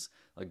lessons.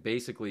 Like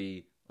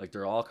basically like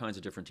there are all kinds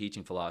of different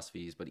teaching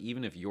philosophies, but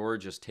even if you're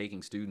just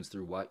taking students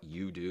through what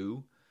you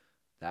do,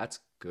 that's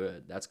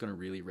good. That's going to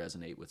really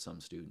resonate with some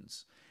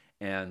students.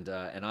 And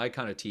I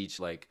kind of teach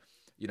like,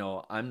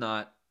 I'm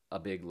not a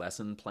big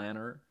lesson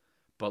planner,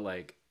 but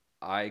like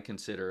I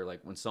consider like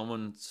when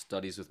someone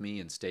studies with me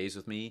and stays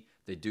with me,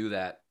 they do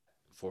that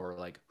for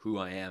like who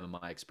I am and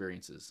my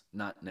experiences,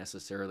 not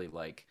necessarily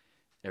like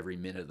every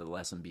minute of the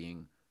lesson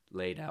being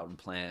laid out and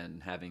planned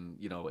and having,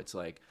 it's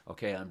like,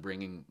 okay, I'm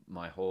bringing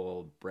my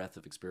whole breadth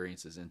of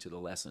experiences into the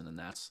lesson, and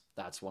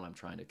that's what I'm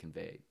trying to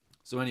convey.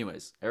 So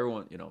anyways,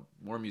 everyone,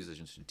 more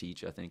musicians should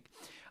teach, I think.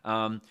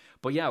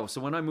 But yeah,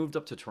 so when I moved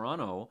up to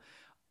Toronto,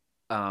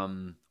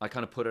 I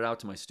kind of put it out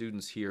to my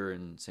students here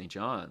in St.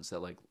 John's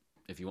that like,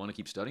 if you want to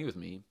keep studying with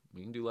me,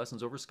 we can do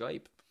lessons over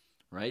Skype,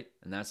 right?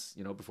 And that's,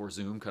 before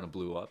Zoom kind of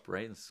blew up,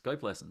 right? It's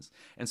Skype lessons.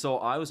 And so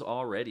I was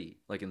already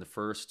like in the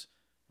first,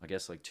 I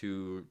guess like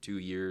two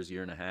years,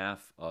 year and a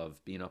half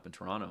of being up in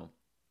Toronto,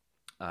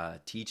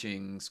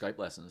 teaching Skype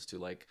lessons to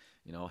like,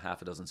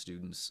 half a dozen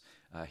students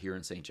here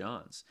in St.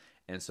 John's.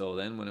 And so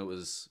then when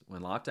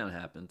lockdown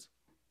happened,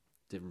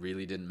 it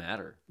really didn't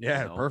matter.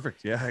 yeah,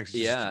 perfect. Yeah,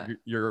 Yeah.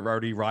 you're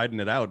already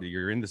riding it out.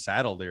 You're in the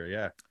saddle there.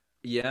 Yeah.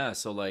 Yeah.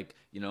 So like,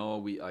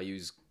 I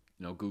use,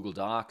 Google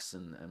Docs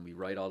and we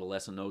write all the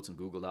lesson notes in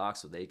Google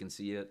Docs so they can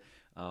see it.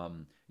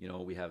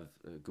 We have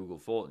a Google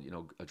folder,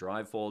 a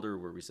Drive folder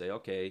where we say,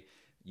 okay,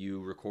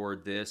 you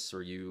record this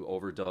or you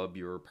overdub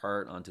your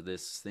part onto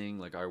this thing.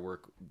 Like I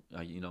work,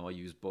 I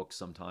use books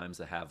sometimes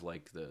that have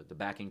like the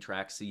backing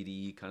track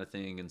CD kind of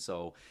thing. And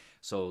so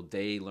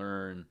they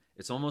learn,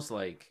 it's almost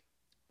like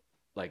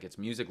it's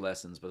music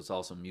lessons, but it's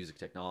also music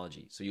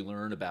technology. So you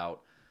learn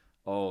about,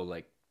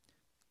 like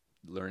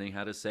learning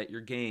how to set your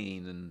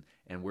gain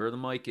and where the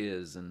mic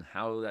is and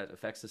how that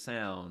affects the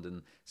sound.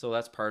 And so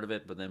that's part of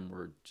it. But then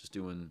we're just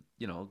doing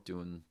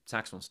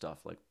saxophone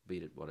stuff, like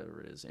beat it,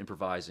 whatever it is,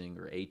 improvising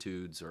or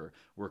etudes or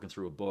working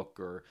through a book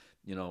or,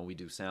 we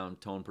do sound,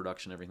 tone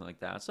production, everything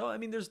like that. So, I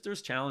mean,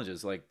 there's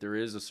challenges. Like there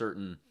is a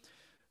certain,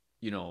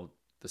 the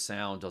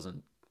sound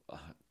doesn't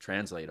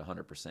translate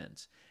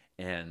 100%.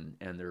 And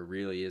there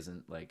really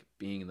isn't like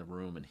being in the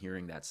room and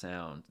hearing that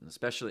sound. And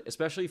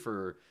especially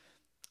for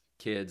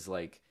kids,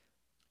 like,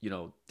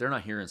 they're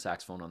not hearing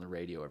saxophone on the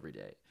radio every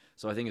day.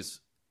 So I think it's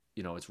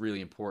really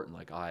important.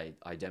 Like I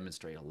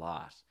demonstrate a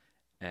lot,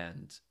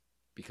 and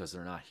because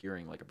they're not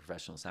hearing like a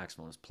professional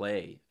saxophonist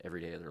play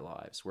every day of their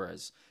lives.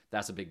 Whereas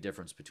that's a big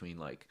difference between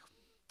like,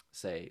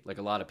 say, like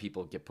a lot of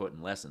people get put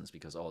in lessons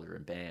because, they're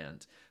in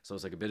band. So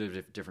it's like a bit of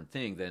a different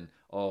thing than,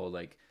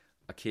 like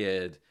a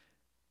kid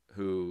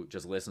who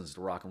just listens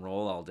to rock and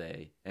roll all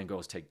day and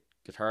goes take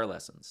guitar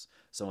lessons.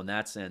 So in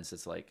that sense,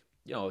 it's like,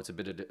 it's a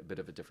bit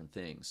of a different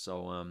thing.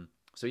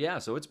 So yeah,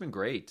 so it's been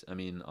great. I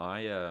mean,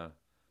 I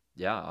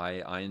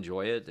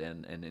enjoy it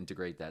and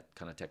integrate that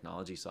kind of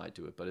technology side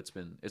to it, but it's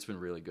been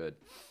really good.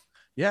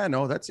 Yeah,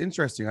 no, that's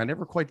interesting. I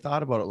never quite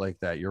thought about it like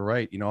that. You're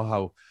right. You know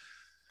how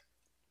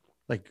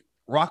like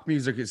rock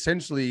music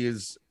essentially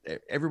is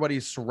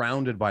everybody's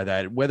surrounded by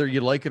that, whether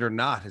you like it or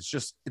not.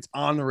 It's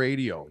on the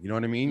radio. You know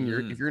what I mean?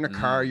 If you're in a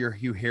car,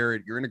 you hear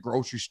it. You're in a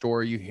grocery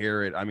store, you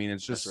hear it. I mean,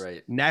 it's just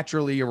right.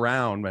 naturally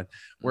around. But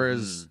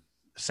whereas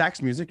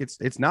sax music,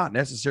 it's not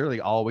necessarily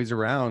always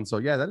around. So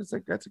yeah, that's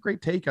a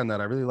great take on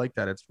that. I really like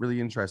that. It's really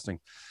interesting.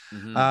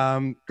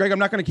 Greg, I'm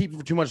not going to keep you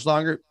for too much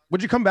longer.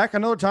 Would you come back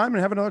another time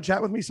and have another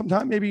chat with me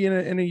sometime, maybe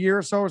in a year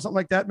or so or something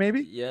like that?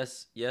 Maybe.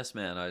 Yes,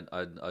 man.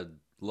 I'd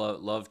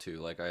love to.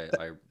 Like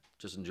I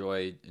just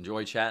enjoy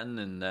chatting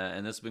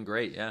and it's been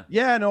great.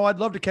 Yeah, no, I'd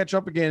love to catch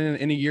up again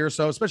in a year or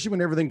so, especially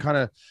when everything kind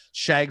of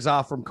shags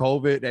off from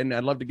COVID, and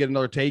I'd love to get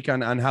another take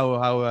on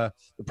how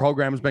the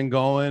program's been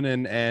going,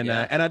 and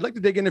I'd like to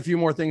dig in a few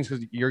more things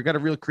because you've got a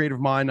real creative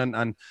mind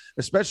on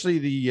especially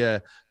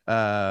the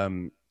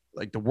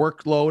like the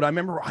workload. I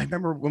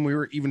remember when we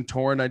were even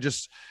touring, I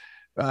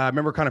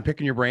remember kind of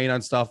picking your brain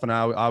on stuff, and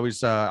I always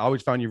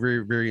found you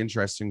very, very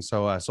interesting.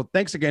 So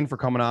thanks again for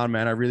coming on,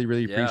 man. I really,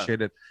 really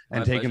appreciate it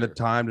and taking the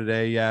time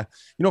today. Yeah.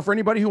 For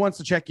anybody who wants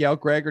to check you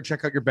out, Greg, or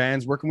check out your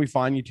bands, where can we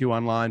find you two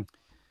online?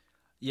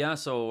 Yeah.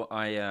 So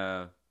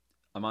I'm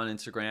on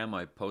Instagram.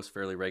 I post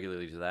fairly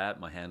regularly to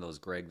that. My handle is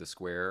Greg the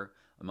Square.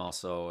 I'm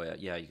also,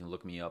 you can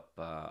look me up.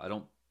 I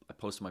I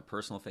post to my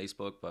personal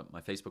Facebook, but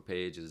my Facebook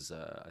page is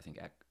I think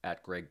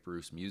at Greg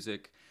Bruce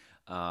Music.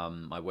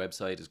 My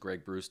website is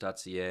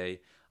gregbruce.ca.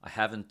 I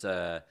haven't.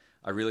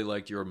 I really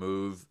liked your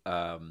move.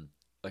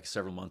 Like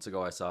several months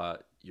ago, I saw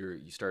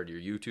you started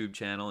your YouTube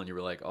channel, and you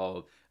were like,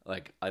 "Oh,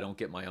 like I don't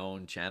get my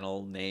own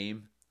channel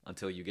name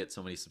until you get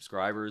so many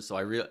subscribers." So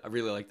I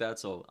really like that.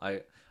 So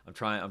I'm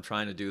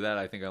trying to do that.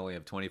 I think I only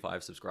have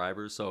 25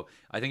 subscribers. So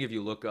I think if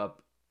you look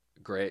up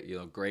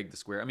Greg the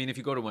Square. I mean, if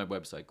you go to my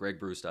website,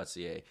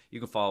 gregbruce.ca, you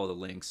can follow the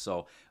links.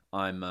 So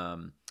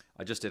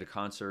I just did a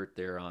concert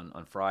there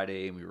on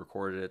Friday, and we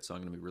recorded it. So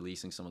I'm going to be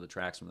releasing some of the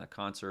tracks from that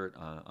concert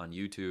on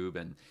YouTube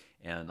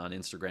and on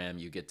Instagram.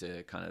 You get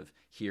to kind of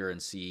hear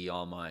and see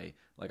all my,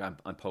 like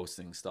I'm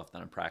posting stuff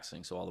that I'm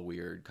practicing. So all the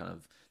weird kind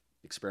of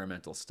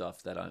experimental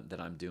stuff that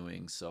I'm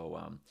doing.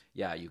 So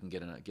yeah, you can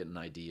get an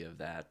idea of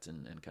that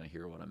and kind of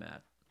hear what I'm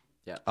at.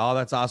 Yeah. Oh,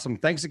 that's awesome.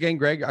 Thanks again,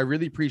 Greg. I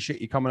really appreciate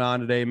you coming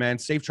on today, man.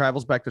 Safe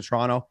travels back to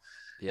Toronto.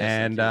 Yes,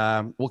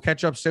 and we'll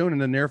catch up soon in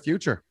the near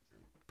future.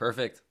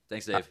 Perfect.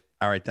 Thanks, Dave.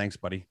 All right. Thanks,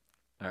 buddy.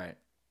 All right.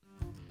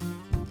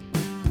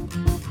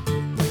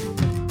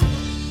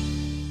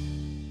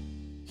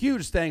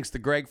 Huge thanks to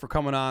Greg for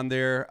coming on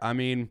there. I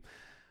mean,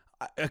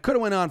 I could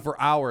have went on for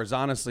hours,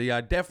 honestly.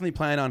 I definitely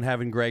plan on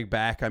having Greg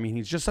back. I mean,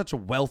 he's just such a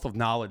wealth of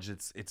knowledge.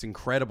 It's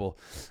incredible.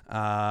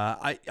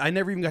 I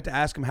never even got to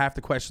ask him half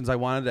the questions I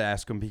wanted to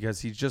ask him because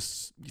he's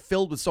just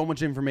filled with so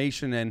much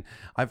information, and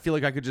I feel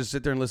like I could just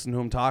sit there and listen to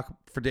him talk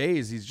for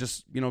days. He's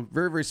just,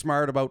 very, very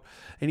smart about,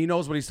 and he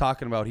knows what he's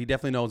talking about. He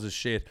definitely knows his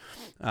shit.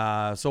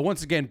 So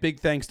once again,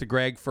 big thanks to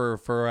Greg for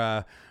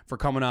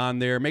coming on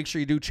there. Make sure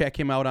you do check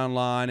him out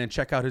online and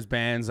check out his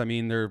bands. I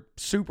mean, they're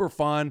super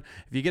fun.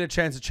 If you get a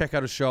chance to check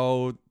out a show,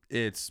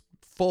 it's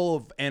full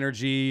of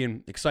energy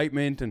and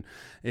excitement, and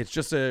it's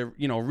just a,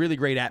 really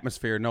great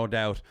atmosphere, no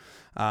doubt.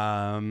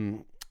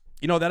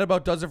 That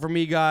about does it for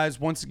me, guys.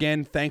 Once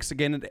again, thanks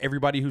again to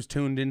everybody who's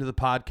tuned into the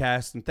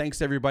podcast, and thanks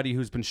to everybody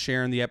who's been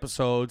sharing the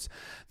episodes.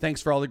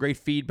 Thanks for all the great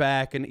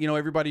feedback, and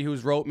everybody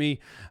who's wrote me.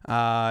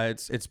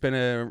 It's been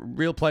a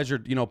real pleasure,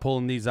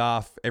 pulling these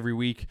off every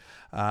week.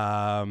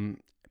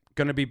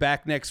 Going to be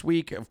back next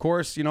week. Of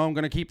course, I'm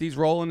going to keep these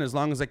rolling as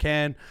long as I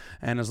can,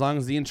 and as long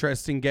as the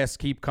interesting guests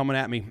keep coming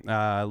at me.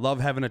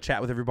 Love having a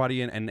chat with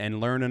everybody and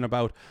learning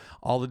about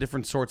all the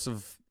different sorts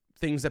of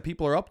things that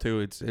people are up to.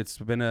 It's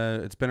been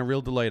a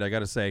real delight, I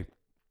gotta say.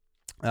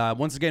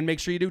 Once again, make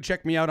sure you do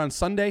check me out on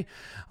Sunday.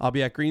 I'll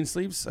be at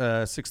Greensleeves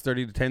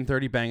 6:30 to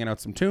 10:30 banging out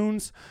some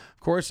tunes, of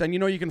course. And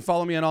you can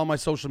follow me on all my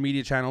social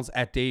media channels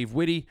at Dave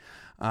Whitty.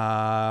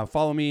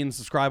 Follow me and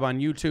subscribe on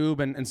YouTube,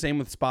 and same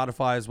with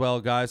Spotify as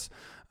well, guys.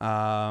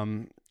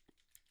 I'm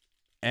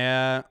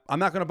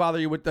not going to bother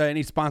you with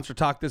any sponsor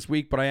talk this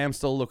week, but I am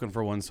still looking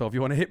for one. So if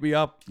you want to hit me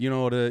up, you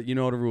know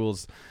the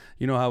rules.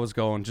 You know how it's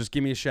going. Just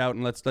give me a shout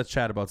and let's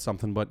chat about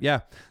something. But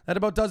yeah, that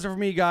about does it for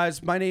me,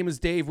 guys. My name is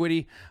Dave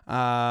Whitty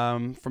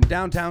from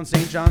downtown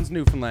St. John's,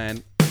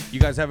 Newfoundland. You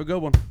guys have a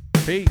good one.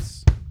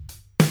 Peace.